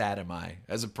 how sad am I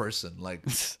as a person? Like,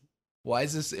 why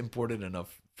is this important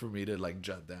enough for me to like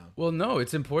jot down? Well, no,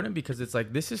 it's important because it's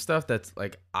like this is stuff that's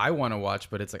like I want to watch,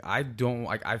 but it's like I don't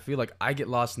like. I feel like I get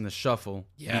lost in the shuffle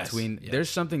Yes, between yes. there's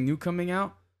something new coming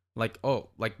out, like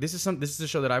this is a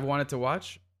show that I've wanted to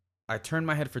watch. I turn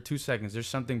my head for 2 seconds. There's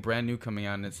something brand new coming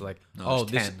out, and it's like, No,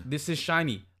 there's 10. this is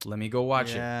shiny. Let me go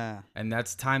watch it. Yeah. And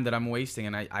that's time that I'm wasting,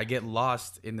 and I get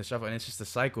lost in the shuffle, and it's just a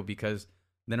cycle because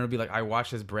then it'll be like I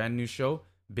watch this brand new show,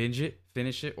 binge it,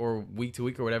 finish it, or week to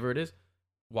week or whatever it is,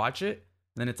 watch it,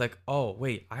 and then it's like, oh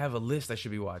wait, I have a list I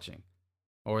should be watching,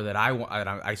 or that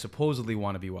I supposedly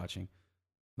want to be watching.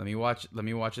 Let me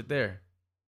watch it there,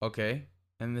 okay,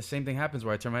 and the same thing happens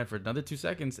where I turn my head for another 2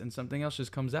 seconds and something else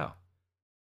just comes out,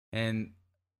 and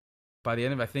by the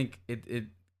end of it, I think it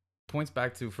points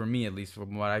back to, for me at least,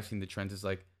 from what I've seen, the trends is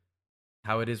like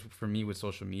how it is for me with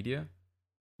social media,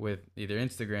 with either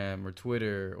Instagram or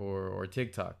Twitter or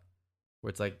TikTok, where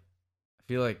it's like I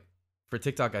feel like for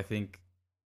TikTok, I think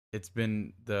it's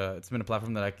been a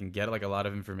platform that I can get like a lot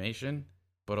of information,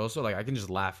 but also like I can just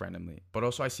laugh randomly. But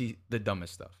also I see the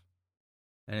dumbest stuff.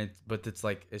 And it's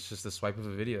like it's just a swipe of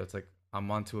a video. It's like I'm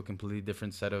onto a completely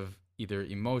different set of either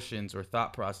emotions or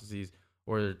thought processes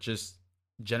or just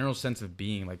general sense of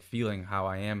being, like feeling how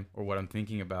I am or what I'm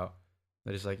thinking about.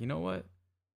 That is like, you know what?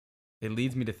 It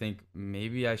leads me to think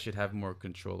maybe I should have more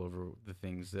control over the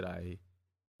things that I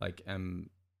like am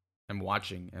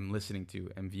watching, am listening to,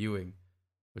 am viewing,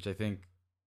 which I think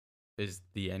is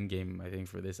the end game, I think,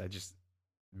 for this.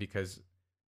 Because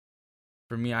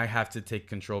for me, I have to take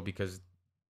control because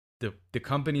the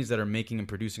companies that are making and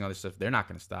producing all this stuff, they're not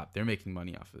going to stop. They're making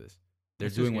money off of this. They're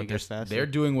doing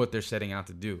what they're setting out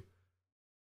to do.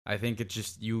 I think it's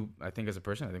just I think as a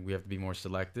person, I think we have to be more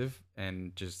selective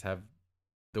and just have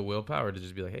the willpower to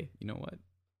just be like, hey, you know what?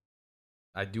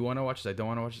 I do want to watch this. I don't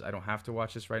want to watch this. I don't have to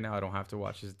watch this right now. I don't have to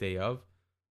watch this day of.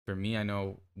 For me, I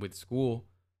know with school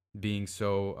being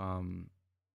so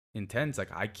intense,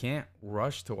 like I can't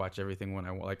rush to watch everything when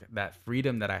I want. Like that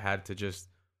freedom that I had to just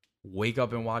wake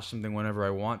up and watch something whenever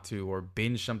I want to, or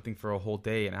binge something for a whole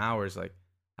day and hours. Like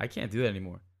I can't do that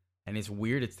anymore. And it's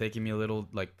weird. It's taking me a little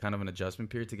like kind of an adjustment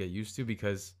period to get used to,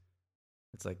 because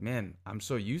it's like, man, I'm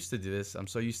so used to do this. I'm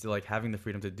so used to like having the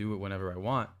freedom to do it whenever I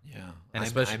want. Yeah. And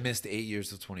I missed 8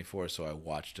 years of 24, so I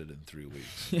watched it in 3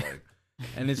 weeks. Yeah. Like,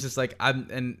 and it's just like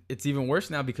and it's even worse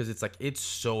now because it's like it's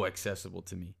so accessible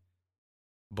to me.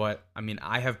 But I mean,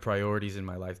 I have priorities in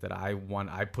my life that I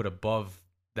put above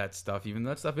that stuff, even though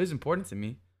that stuff is important to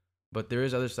me. But there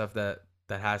is other stuff that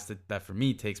for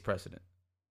me takes precedent.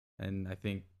 And I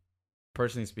think,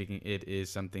 personally speaking, it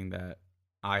is something that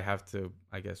I have to,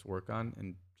 I guess, work on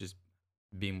and just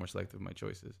being more selective with my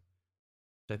choices.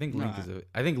 I think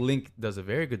Link does a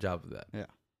very good job of that.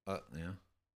 Yeah. Yeah.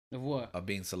 Of what? Of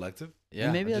being selective. Yeah.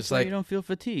 And maybe that's just why like, you don't feel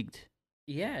fatigued.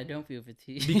 Yeah, I don't feel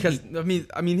fatigued. because I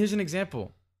mean, here's an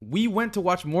example. We went to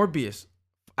watch Morbius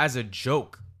as a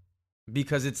joke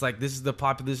because it's like this is the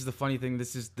funny thing,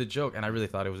 this is the joke, and I really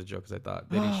thought it was a joke because I thought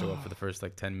they didn't show up for the first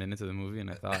like 10 minutes of the movie, and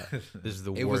I thought this is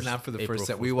the worst. It was not for the April first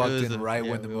set. Fool's We joke. walked It was in a- right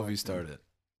yeah, when the we movie walked in. started.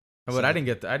 But I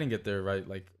didn't get there right,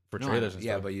 like for No, trailers and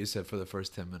yeah, stuff. but you said for the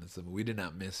first 10 minutes of it. We did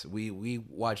not miss. We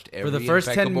watched For every the first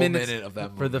 10 impeccable minutes minute of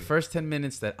that movie. for the first 10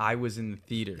 minutes that I was in the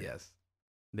theater, Yes.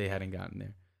 they hadn't gotten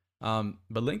there.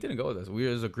 But Link didn't go with us. We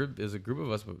were as a group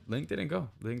of us, but Link didn't go.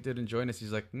 Link didn't join us.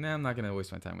 He's like, nah, I'm not gonna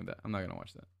waste my time with that. I'm not gonna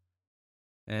watch that.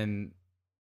 And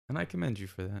I commend you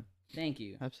for that. Thank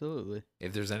you. Absolutely.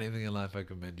 If there's anything in life I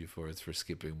commend you for, it's for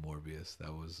skipping Morbius.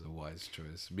 That was a wise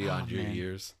choice. Beyond your man.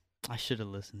 years. I should have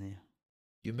listened to you.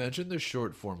 You mentioned the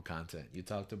short form content. You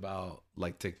talked about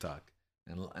like TikTok,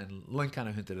 and Link kind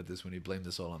of hinted at this when he blamed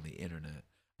this all on the internet.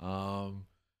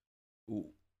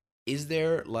 Is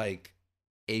there like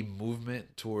a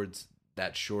movement towards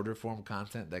that shorter form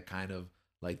content that kind of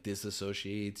like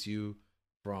disassociates you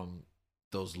from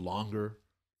those longer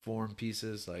form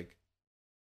pieces? Like,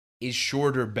 is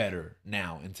shorter better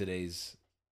now in today's,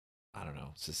 I don't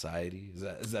know, society? Is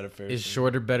that a fair? Is statement?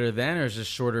 shorter better than, or is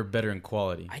just shorter better in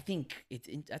quality? I think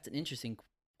that's an interesting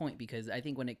point, because I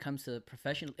think when it comes to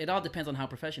professional, it all depends on how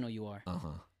professional you are.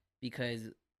 Because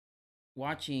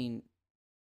watching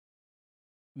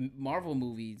Marvel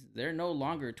movies, they're no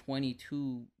longer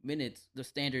 22 minutes, the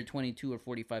standard 22 or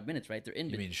 45 minutes, right? They're in.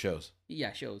 You mean shows?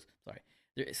 Yeah, shows. Sorry,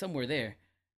 they're somewhere there.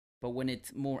 But when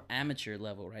it's more amateur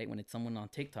level, right? When it's someone on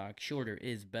TikTok, shorter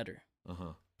is better.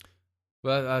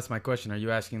 Well, that's my question. Are you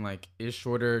asking like, is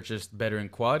shorter just better in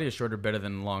quality, or shorter better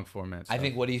than long format stuff? I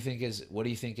think what do you think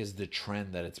is the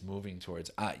trend that it's moving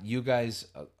towards? You guys,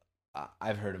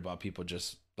 I've heard about people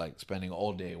just like spending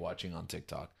all day watching on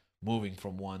TikTok, moving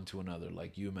from one to another,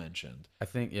 like you mentioned. I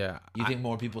think, yeah. You think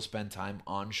more people spend time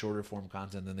on shorter form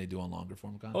content than they do on longer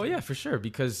form content? Oh yeah, for sure.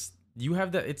 Because you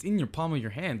have that, it's in your palm of your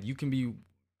hand. You can be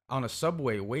on a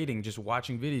subway waiting, just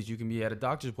watching videos. You can be at a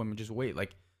doctor's appointment, just wait.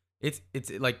 Like it's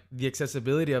like the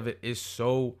accessibility of it is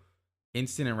so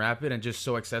instant and rapid and just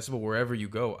so accessible wherever you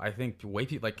go. I think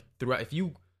people like throughout, if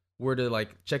you were to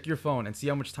like check your phone and see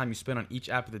how much time you spend on each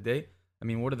app of the day, I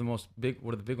mean, what are the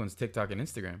big ones? TikTok and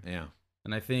Instagram. Yeah.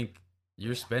 And I think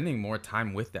you're spending more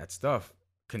time with that stuff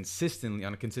consistently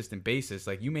on a consistent basis.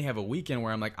 Like you may have a weekend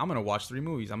where I'm like, I'm going to watch 3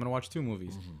 movies. I'm going to watch 2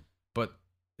 movies. Mm-hmm. But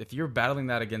if you're battling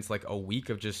that against like a week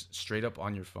of just straight up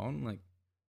on your phone, like,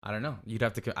 I don't know. You'd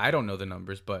have to, I don't know the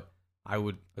numbers, but I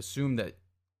would assume that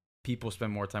people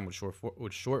spend more time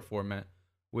with short format,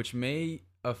 which may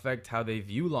affect how they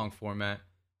view long format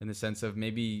in the sense of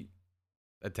maybe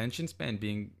attention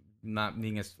span not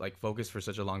being as like focused for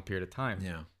such a long period of time.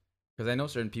 Yeah. Because I know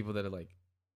certain people that are like,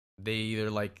 they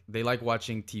like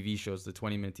watching TV shows, the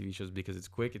 20-minute TV shows, because it's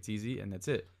quick, it's easy, and that's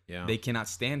it. Yeah. They cannot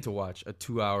stand to watch a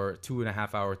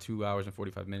 2.5 hour, 2 hours and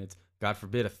 45 minutes, God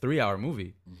forbid, a 3-hour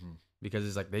movie, because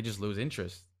it's like they just lose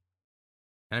interest.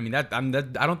 And I mean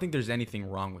I don't think there's anything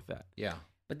wrong with that. Yeah.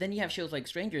 But then you have shows like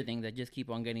Stranger Things that just keep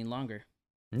on getting longer.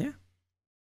 Yeah.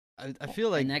 I feel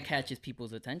like And that catches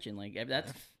people's attention. Like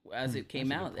that's as it came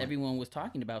That's a good out, point. everyone was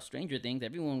talking about Stranger Things.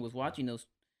 Everyone was watching those.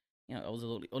 You know, it was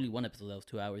only one episode that was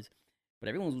 2 hours, but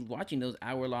everyone was watching those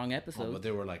hour-long episodes. Oh, but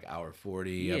they were like hour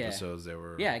 40 Yeah. episodes. They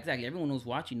were. Yeah, exactly. Everyone was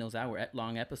watching those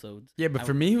hour-long episodes. Yeah, but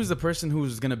for me, who's the person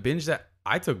who's gonna binge that?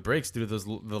 I took breaks through the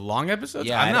long episodes.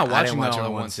 Yeah, I'm not I didn't watching watch that it all in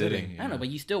in one one sitting. sitting. I don't know, but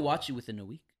you still watch it within a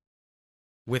week.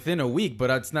 Within a week, but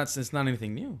it's not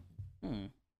anything new. Hmm.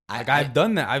 Like I've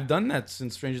done that. I've done that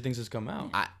since Stranger Things has come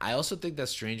out. I also think that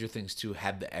Stranger Things too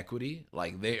had the equity.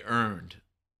 Like they earned.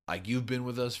 Like you've been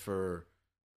with us for,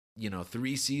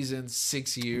 3 seasons,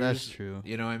 6 years. That's true.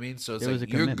 You know what I mean? So it's It was like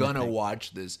a you're commitment gonna thing.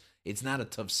 watch this. It's not a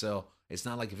tough sell. It's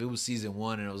not like if it was season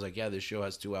 1 and it was like, yeah, this show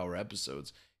has 2-hour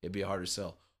episodes, it'd be a harder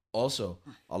sell. Also,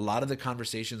 a lot of the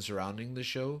conversation surrounding the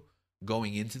show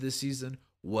going into this season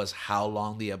was how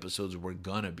long the episodes were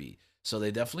gonna be. So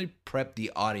they definitely prepped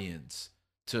the audience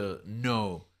to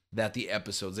know that the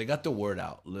episodes, they got the word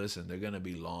out. Listen, they're gonna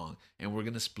be long, and we're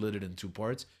gonna split it in 2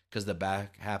 parts because the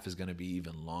back half is gonna be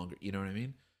even longer. You know what I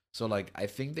mean? So like, I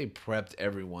think they prepped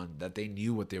everyone that they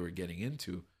knew what they were getting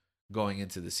into going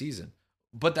into the season.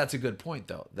 But that's a good point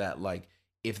though, that like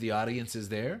if the audience is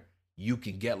there, you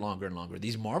can get longer and longer.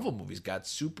 These Marvel movies got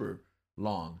super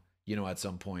long, at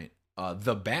some point.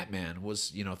 The Batman was,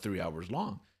 3 hours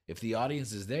long. If the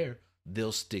audience is there,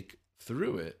 they'll stick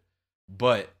through it.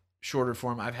 But shorter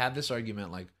form, I've had this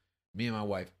argument, like me and my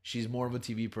wife, she's more of a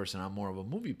TV person, I'm more of a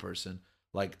movie person.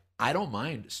 Like I don't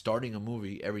mind starting a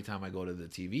movie every time I go to the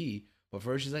TV, but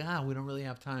first she's like, we don't really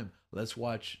have time. Let's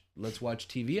watch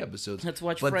TV episodes. Let's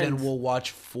watch But Friends. then we'll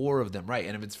watch 4 of them, right?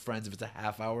 And if it's Friends, if it's a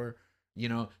half hour,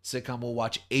 sitcom, we'll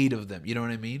watch 8 of them. You know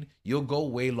what I mean? You'll go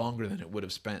way longer than it would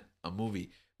have spent a movie.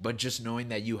 But just knowing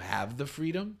that you have the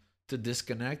freedom to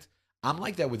disconnect, I'm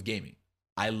like that with gaming.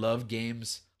 I love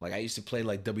games. Like I used to play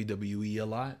like WWE a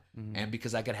lot, and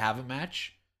because I could have a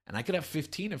match, and I could have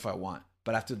 15 if I want,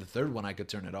 but after the 3rd one, I could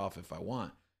turn it off if I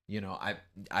want.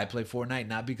 I play Fortnite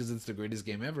not because it's the greatest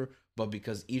game ever, but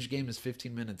because each game is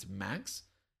 15 minutes max.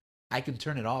 I can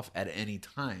turn it off at any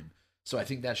time. So I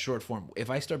think that short form. If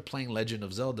I start playing Legend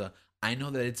of Zelda, I know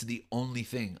that it's the only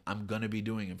thing I'm gonna be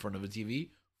doing in front of a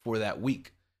TV for that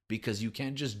week, because you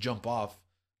can't just jump off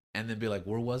and then be like,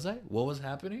 where was I? What was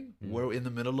happening? We're in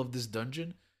the middle of this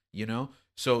dungeon,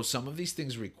 So some of these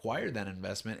things require that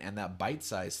investment, and that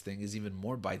bite-sized thing is even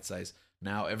more bite-sized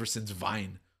now ever since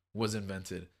Vine was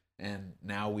invented. And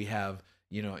now we have,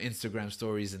 Instagram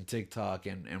stories and TikTok,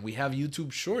 and we have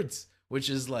YouTube Shorts, which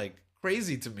is like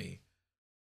crazy to me.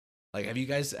 Like, have you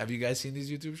guys seen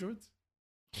these YouTube Shorts?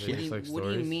 They're just, like, What do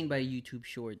you stories. mean by YouTube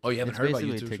Shorts? Oh, you haven't It's heard about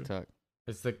basically YouTube Shorts? TikTok.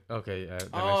 It's like, okay, yeah.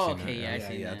 Oh, okay, yeah, I Yeah,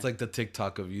 seen yeah. that. It's like the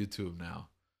TikTok of YouTube now.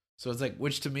 So it's like,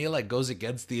 which to me like goes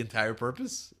against the entire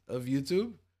purpose of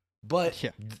YouTube, but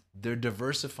Yeah. they're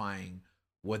diversifying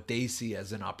what they see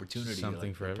as an opportunity, Something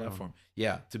like, for the everyone. platform.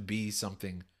 Yeah, to be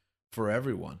something for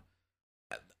everyone.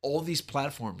 All these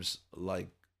platforms, like,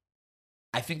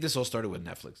 I think this all started with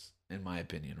Netflix, in my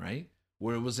opinion, right?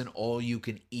 Where it was an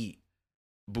all-you-can-eat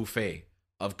buffet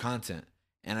of content.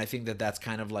 And I think that that's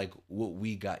kind of like what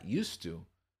we got used to,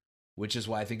 which is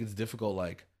why I think it's difficult.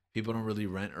 Like, people don't really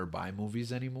rent or buy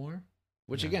movies anymore,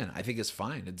 which Yeah. again, I think is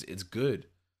fine. It's good.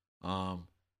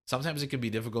 Sometimes it can be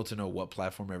difficult to know what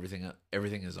platform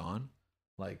everything is on.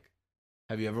 Like,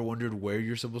 have you ever wondered where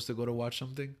you're supposed to go to watch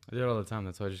something? I do it all the time.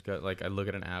 That's why I just got I look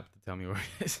at an app to tell me where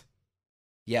it is.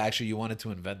 Yeah, actually, you wanted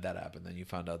to invent that app, and then you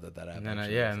found out that app. And then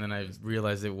actually and then I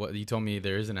realized that you told me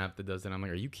there is an app that does it. I'm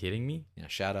like, are you kidding me? Yeah,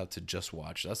 shout out to Just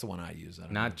Watch. That's the one I use. I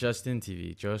don't know. Not just in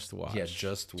TV, just watch. Yeah,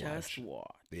 Just Watch. Just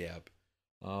watch. The app.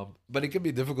 But it can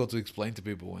be difficult to explain to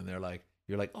people when they're like,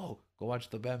 you're like, oh, go watch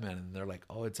the Batman, and they're like,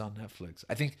 oh, it's on Netflix.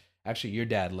 I think actually your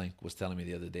dad Link was telling me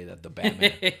the other day that the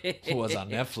Batman was on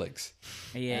Netflix,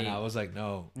 Yeah. and I was like,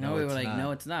 no, No, we were it's like, not.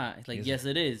 no, it's not. It's like, He's- yes,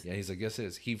 it is. Yeah, he's like, yes, it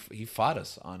is. He fought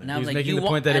us on it. And I He was was like, making you the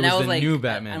point that it and I was the like, new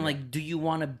Batman. I'm like, do you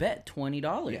want to bet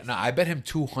 $20? Yeah, no, I bet him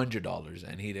 $200,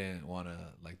 and he didn't want to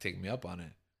like take me up on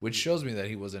it, which shows me that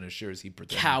he wasn't as sure as he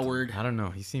pretended. to. Coward. I don't know.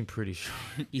 He seemed pretty sure.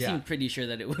 He Yeah. seemed pretty sure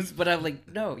that it was, but I'm like,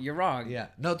 no, you're wrong. Yeah,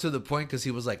 no, to the point because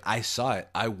he was like, I saw it.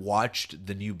 I watched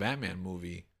the new Batman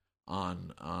movie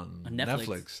on On Netflix.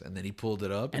 Netflix. And then he pulled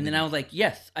it up, And then I was like,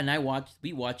 yes. And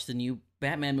we watched the new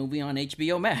Batman movie on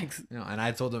HBO Max. you know, and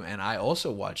I told him, and I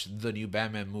also watched the new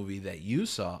Batman movie that you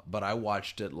saw, but I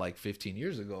watched it like 15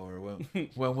 years ago, or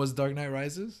when was Dark Knight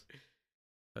Rises?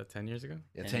 10 years ago.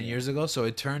 Yeah, 10 10 years ago. So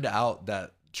it turned out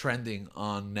that trending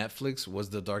on Netflix was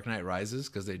the Dark Knight Rises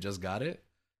because they just got it,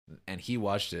 and he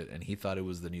watched it and he thought it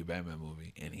was the new Batman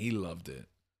movie and he loved it.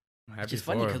 Which is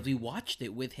funny because we watched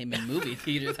it with him in movie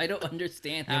theaters. I don't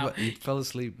understand Yeah, how. but he fell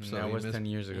asleep. So that he was missed 10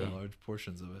 years ago. large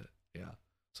portions of it. Yeah.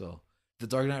 So the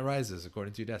Dark Knight Rises,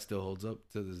 according to you, that still holds up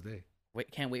to this day.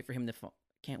 Can't wait for him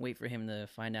to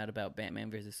find out about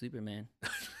Batman versus Superman.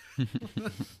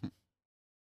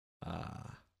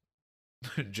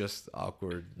 Just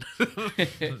awkward.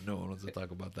 No one wants to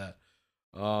talk about that.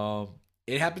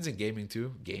 It happens in gaming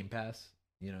too. Game Pass,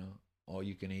 you know, all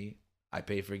you can eat. I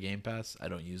pay for Game Pass. I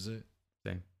don't use it.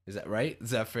 Same. Is that right?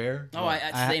 Is that fair? Oh, I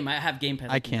have Game Pass.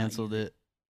 I canceled it.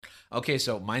 Okay,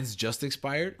 so mine's just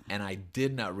expired, and I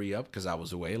did not re-up because I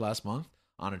was away last month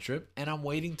on a trip, and I'm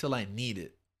waiting till I need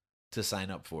it to sign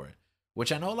up for it,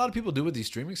 which I know a lot of people do with these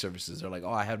streaming services. They're like,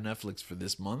 oh, I have Netflix for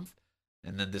this month,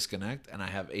 and then disconnect, and I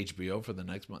have HBO for the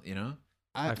next month, you know?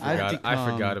 I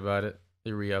forgot about it.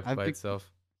 It re-upped by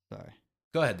itself. Sorry.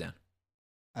 Go ahead, Dan.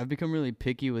 I've become really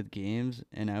picky with games,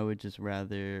 and I would just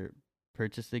rather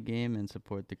purchase the game and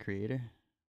support the creator,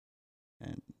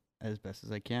 and as best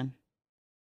as I can.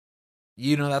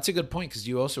 You know, that's a good point because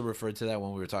you also referred to that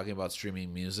when we were talking about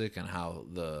streaming music and how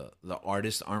the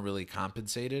artists aren't really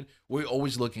compensated. We're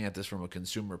always looking at this from a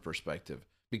consumer perspective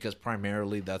because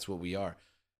primarily that's what we are.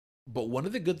 But one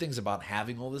of the good things about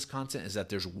having all this content is that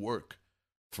there's work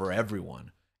for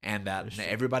everyone and that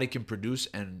everybody can produce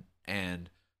and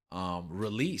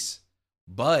release.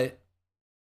 But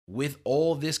with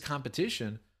all this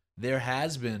competition, there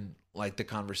has been like the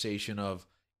conversation of,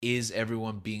 is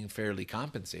everyone being fairly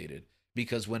compensated?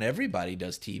 Because when everybody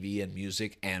does TV and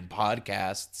music and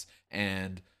podcasts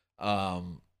and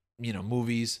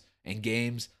movies and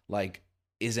games, like,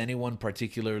 is anyone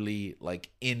particularly like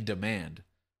in demand?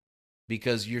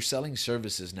 Because you're selling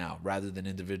services now rather than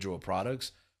individual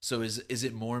products. So is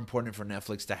it more important for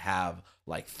Netflix to have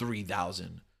like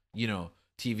 3,000,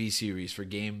 TV series for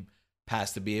Game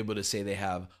Pass to be able to say they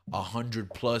have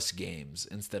 100+ games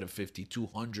instead of 50,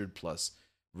 200+,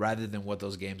 rather than what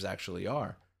those games actually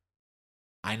are?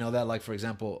 I know that, like, for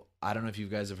example, I don't know if you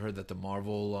guys have heard that the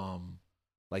Marvel,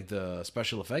 like the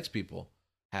special effects people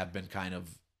have been kind of,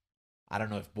 I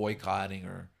don't know if boycotting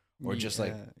or just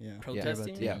like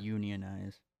protesting,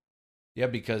 unionize. Yeah,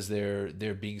 because they're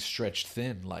being stretched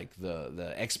thin. Like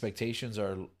the expectations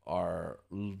are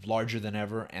larger than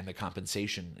ever, and the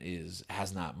compensation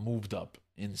has not moved up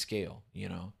in scale.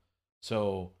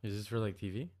 So is this for like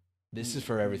TV? This is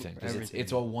for everything. Everything.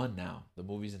 It's all one now. The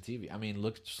movies and TV. I mean,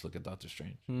 just look at Doctor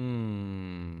Strange.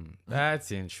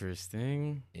 That's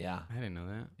interesting. Yeah, I didn't know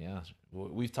that. yeah.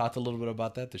 We've talked a little bit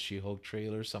about that. The She-Hulk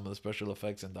trailer, some of the special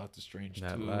effects in Doctor Strange.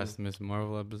 That too. last Miss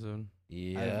Marvel episode.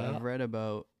 Yeah. I've read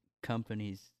about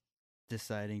companies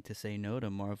deciding to say no to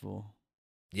Marvel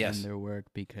Yes. in their work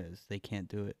because they can't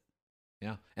do it.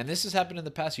 Yeah. And this has happened in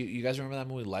the past. You guys remember that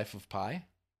movie Life of Pi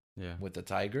Yeah. with the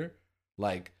tiger?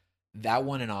 Like, that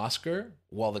won an Oscar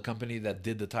while the company that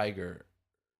did the tiger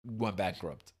went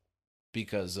bankrupt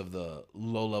because of the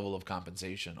low level of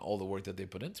compensation, all the work that they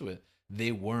put into it.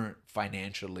 They weren't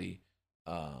financially,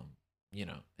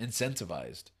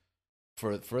 incentivized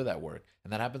for that work.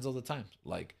 And that happens all the time.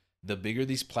 Like, the bigger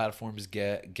these platforms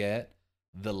get,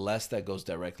 the less that goes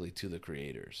directly to the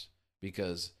creators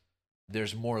because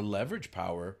there's more leverage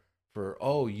power for,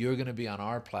 oh, you're going to be on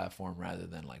our platform rather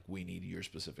than like, we need your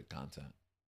specific content.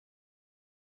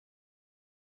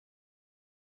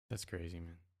 That's crazy,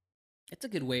 man. It's a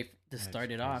good way to That's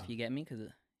start it off. crazy. You get me? Because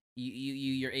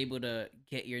you're able to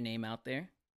get your name out there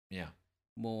Yeah.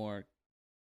 more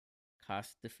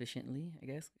cost efficiently. I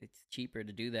guess it's cheaper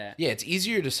to do that. Yeah, it's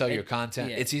easier to sell your It-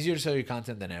 content. yeah. It's easier to sell your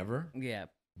content than ever. Yeah,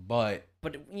 But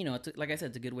but it's, like I said,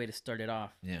 it's a good way to start it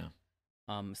off. yeah,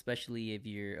 Especially if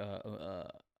you're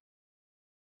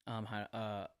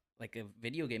like a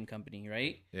video game company,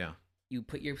 right? yeah, You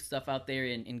put your stuff out there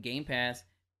in Game Pass.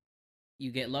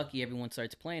 You get lucky, everyone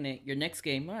starts playing it. Your next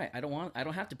game, all right, I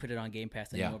don't have to put it on Game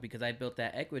Pass Yeah. anymore because I built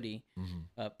that equity.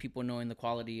 People knowing the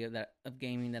quality of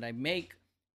gaming that I make,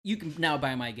 you can now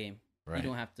buy my game. right. You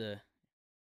don't have to.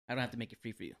 I don't have to make it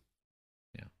free for you.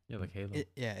 Yeah, like Halo.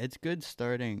 It's good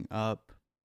starting up,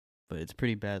 but it's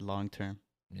pretty bad long term.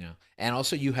 Yeah, and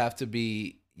also you have to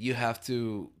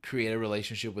create a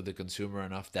relationship with the consumer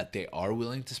enough that they are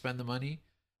willing to spend the money.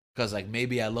 Because like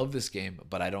maybe I love this game,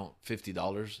 but I don't $50,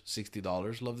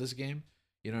 $60 love this game.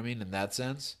 You know what I mean? In that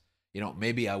sense,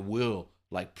 maybe I will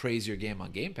like praise your game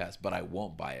on Game Pass, but I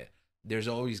won't buy it. There's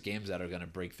always games that are gonna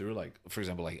break through. Like for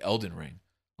example, like Elden Ring.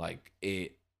 Like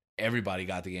everybody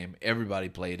got the game, everybody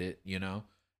played it,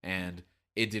 and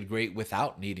it did great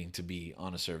without needing to be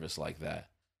on a service like that.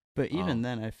 But even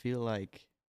then, I feel like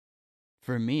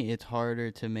for me, it's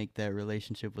harder to make that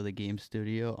relationship with a game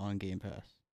studio on Game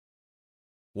Pass.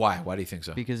 Why? Why do you think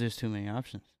so? Because there's too many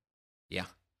options. Yeah.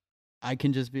 I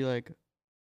can just be like,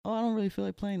 oh, I don't really feel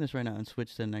like playing this right now, and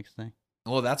switch to the next thing.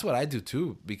 Well, that's what I do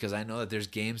too, because I know that there's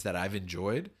games that I've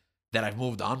enjoyed that I've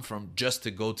moved on from just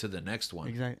to go to the next one.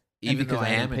 Exactly. Even though I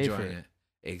am didn't pay for enjoying it.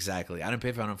 Exactly. I didn't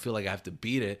pay for it. I don't feel like I have to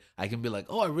beat it. I can be like,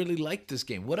 oh, I really like this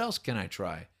game. What else can I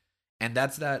try? And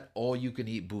that's that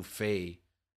all-you-can-eat buffet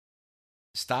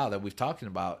style that we've talking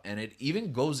about. And it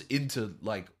even goes into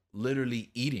like literally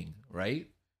eating, right?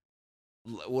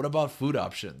 What about food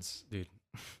options? Dude,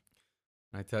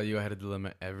 I tell you, I had a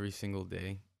dilemma every single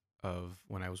day of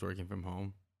when I was working from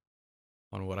home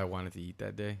on what I wanted to eat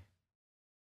that day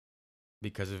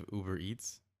because of Uber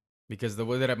Eats. Because the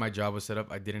way that my job was set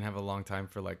up, I didn't have a long time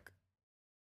for like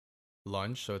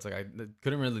lunch, so it's like I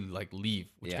couldn't really like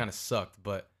leave, which kind of sucked.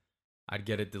 But I'd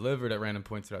get it delivered at random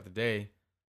points throughout the day.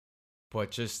 But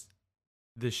just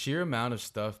the sheer amount of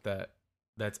stuff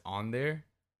that's on there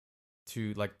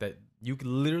to like that you could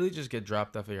literally just get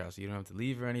dropped off at your house. You don't have to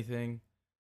leave or anything.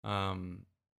 And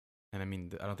I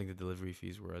mean, I don't think the delivery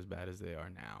fees were as bad as they are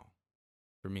now.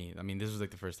 For me, I mean, this was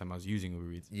like the first time I was using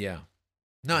Uber Eats. Yeah.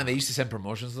 No, and they used to send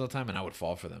promotions all the time, and I would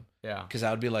fall for them. Yeah. Because I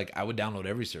would be like, I would download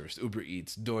every service. Uber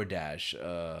Eats,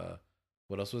 DoorDash,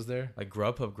 what else was there? Like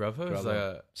Grubhub. Grubhub is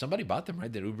like somebody bought them,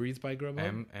 right? Did Uber Eats buy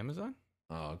Grubhub? Amazon?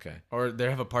 Oh, okay. Or they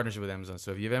have a partnership with Amazon.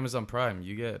 So if you have Amazon Prime,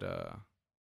 you get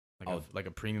like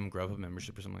a premium Grubhub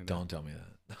membership or something like that. Don't tell me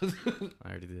that. I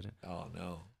already did it. Oh,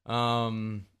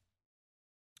 no.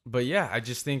 But yeah, I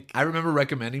just think I remember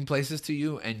recommending places to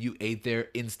you, and you ate there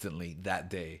instantly that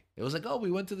day. It was like, oh, we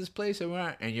went to this place,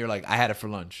 and you're like, I had it for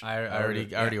lunch. I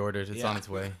already ordered. It's on its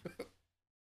way.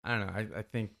 I don't know. I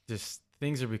think just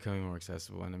things are becoming more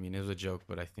accessible, and I mean, it was a joke,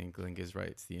 but I think Link is right.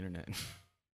 It's the internet.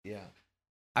 Yeah.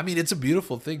 I mean, it's a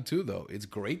beautiful thing too, though. It's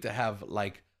great to have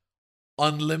like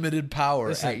unlimited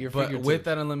power at your fingertips. But with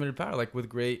that unlimited power, like with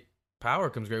great power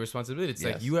comes great responsibility. It's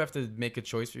like you have to make a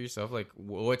choice for yourself, like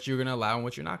what you're gonna allow and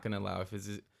what you're not gonna allow.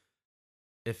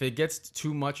 If it gets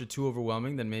too much or too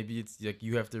overwhelming, then maybe it's like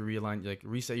you have to realign, like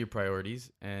reset your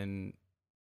priorities and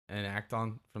act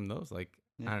on from those. Like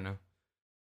I don't know,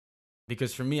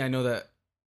 because for me, I know that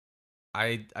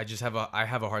I just have a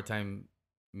hard time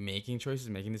making choices,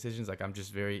 making decisions. Like I'm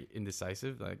just very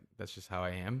indecisive. Like that's just how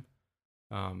I am.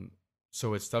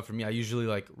 So it's tough for me. I usually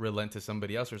like relent to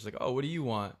somebody else, or it's like, oh, what do you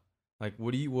want? Like,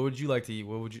 what would you like to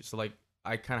eat? So like,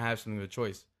 I kind of have something of a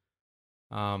choice.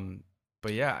 But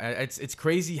yeah, it's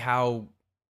crazy how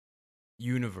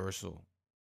universal,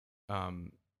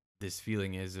 this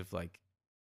feeling is of like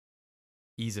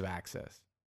ease of access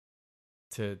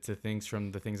to things,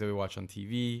 from the things that we watch on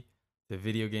TV, to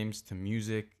video games, to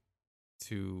music,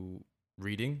 to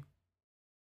reading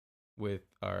with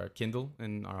our Kindle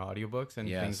and our audiobooks and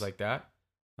things like that.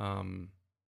 And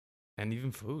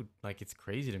even food. Like it's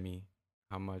crazy to me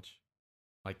how much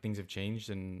like things have changed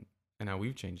and how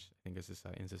we've changed, I think, as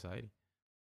in society.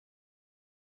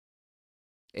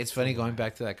 It's funny going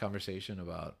back to that conversation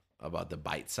about the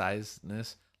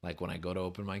bite-sizedness. Like when I go to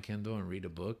open my Kindle and read a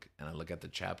book and I look at the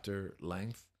chapter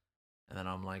length, and then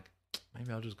I'm like,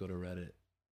 maybe I'll just go to Reddit.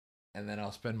 And then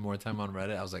I'll spend more time on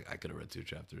Reddit. I was like, I could have read 2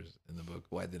 chapters in the book.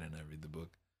 Why didn't I read the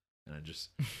book? And I just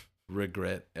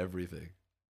regret everything.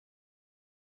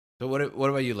 So what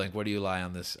about you, Link? Where do you lie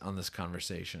on this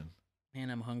conversation?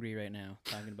 Man, I'm hungry right now.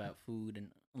 Talking about food and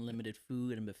unlimited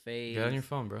food and buffets. Get on your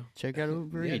phone, bro. Check out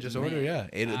Uber Eats. Yeah, just order. Yeah,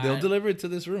 they'll deliver it to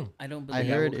this room. I don't believe. I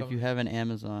heard if you have an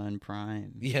Amazon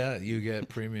Prime. Yeah, you get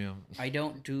premium. I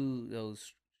don't do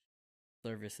those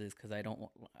services because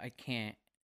I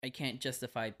can't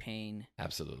justify paying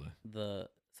Absolutely. so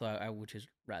I would just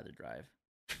rather drive.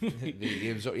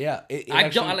 Yeah,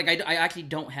 I actually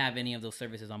don't have any of those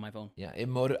services on my phone. Yeah,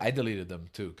 I deleted them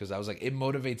too because I was like, it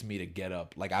motivates me to get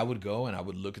up. Like I would go and I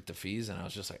would look at the fees and I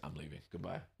was just like, I'm leaving.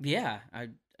 Goodbye. Yeah, I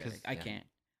can't.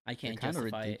 I can't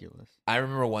justify ridiculous. it. I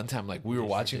remember one time like we were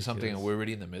watching something and we were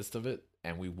already in the midst of it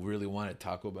and we really wanted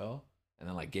Taco Bell. And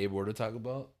then like Gabe ordered Taco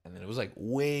Bell, and then it was like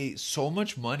so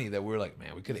much money that we were like,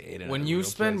 man, we could have ate it. When you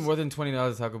spend more than $20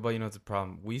 at Taco Bell, you know it's a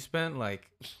problem. We spent like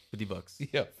 $50.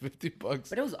 Yeah, $50.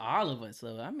 But it was all of us,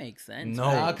 so that makes sense.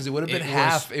 No, because it would have been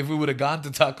half if we would have gone to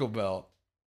Taco Bell.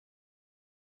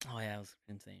 Oh yeah, it was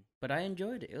insane. But I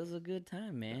enjoyed it. It was a good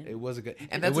time, man. It was a good, and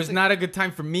It that's was the thing. not a good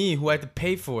time for me, who had to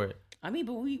pay for it. I mean,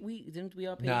 but we didn't we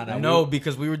all pay? Nah, together? nah, No,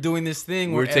 because we were doing this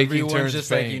thing We're where taking everyone's turns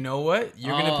just like, paying. you know what?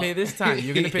 You're gonna Oh. pay this time.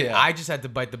 You're gonna pay. Yeah. I just had to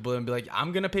bite the bullet and be like,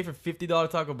 I'm gonna pay for $50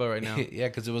 Taco Bell right now. Yeah,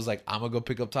 because it was like, I'm gonna go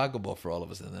pick up Taco Bell for all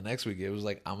of us, and the next week it was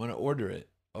like, I'm gonna order it.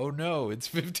 Oh no, it's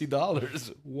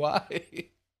 $50. Why?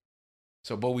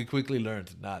 So, but we quickly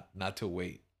learned not to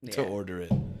wait to Yeah. order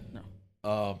it.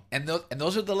 No. And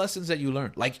those are the lessons that you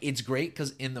learn. Like, it's great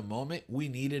because in the moment we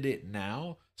needed it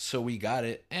now, so we got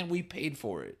it and we paid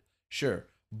for it. Sure,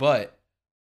 but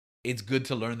it's good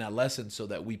to learn that lesson so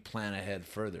that we plan ahead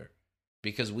further,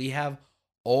 because we have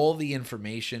all the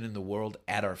information in the world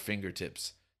at our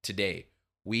fingertips today.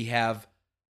 We have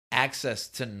access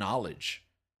to knowledge,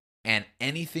 and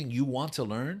anything you want to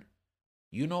learn,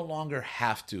 you no longer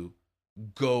have to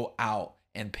go out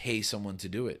and pay someone to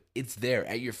do it. It's there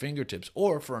at your fingertips,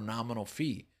 or for a nominal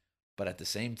fee. But at the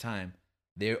same time,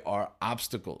 there are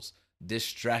obstacles,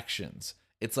 distractions.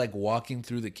 It's like walking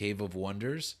through the cave of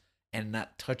wonders and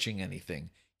not touching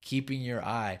anything, keeping your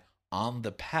eye on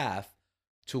the path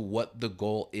to what the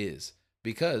goal is.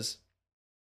 Because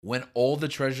when all the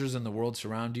treasures in the world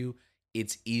surround you,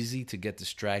 it's easy to get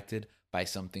distracted by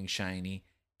something shiny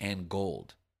and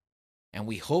gold. And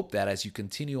we hope that as you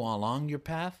continue along your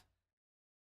path,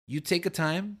 you take a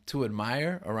time to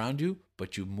admire around you,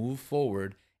 but you move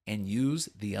forward and use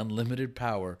the unlimited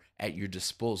power at your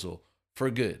disposal for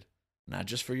good, not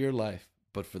just for your life,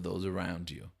 but for those around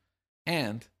you.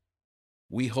 And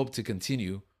we hope to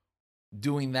continue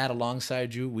doing that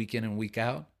alongside you week in and week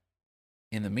out.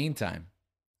 In the meantime,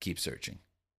 keep searching.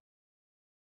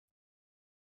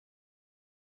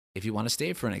 If you want to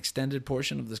stay for an extended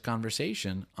portion of this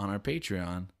conversation on our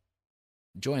Patreon,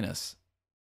 join us.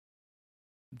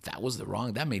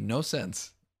 That made no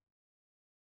sense.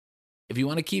 If you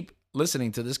want to keep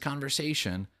listening to this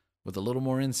conversation with a little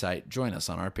more insight, join us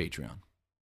on our Patreon.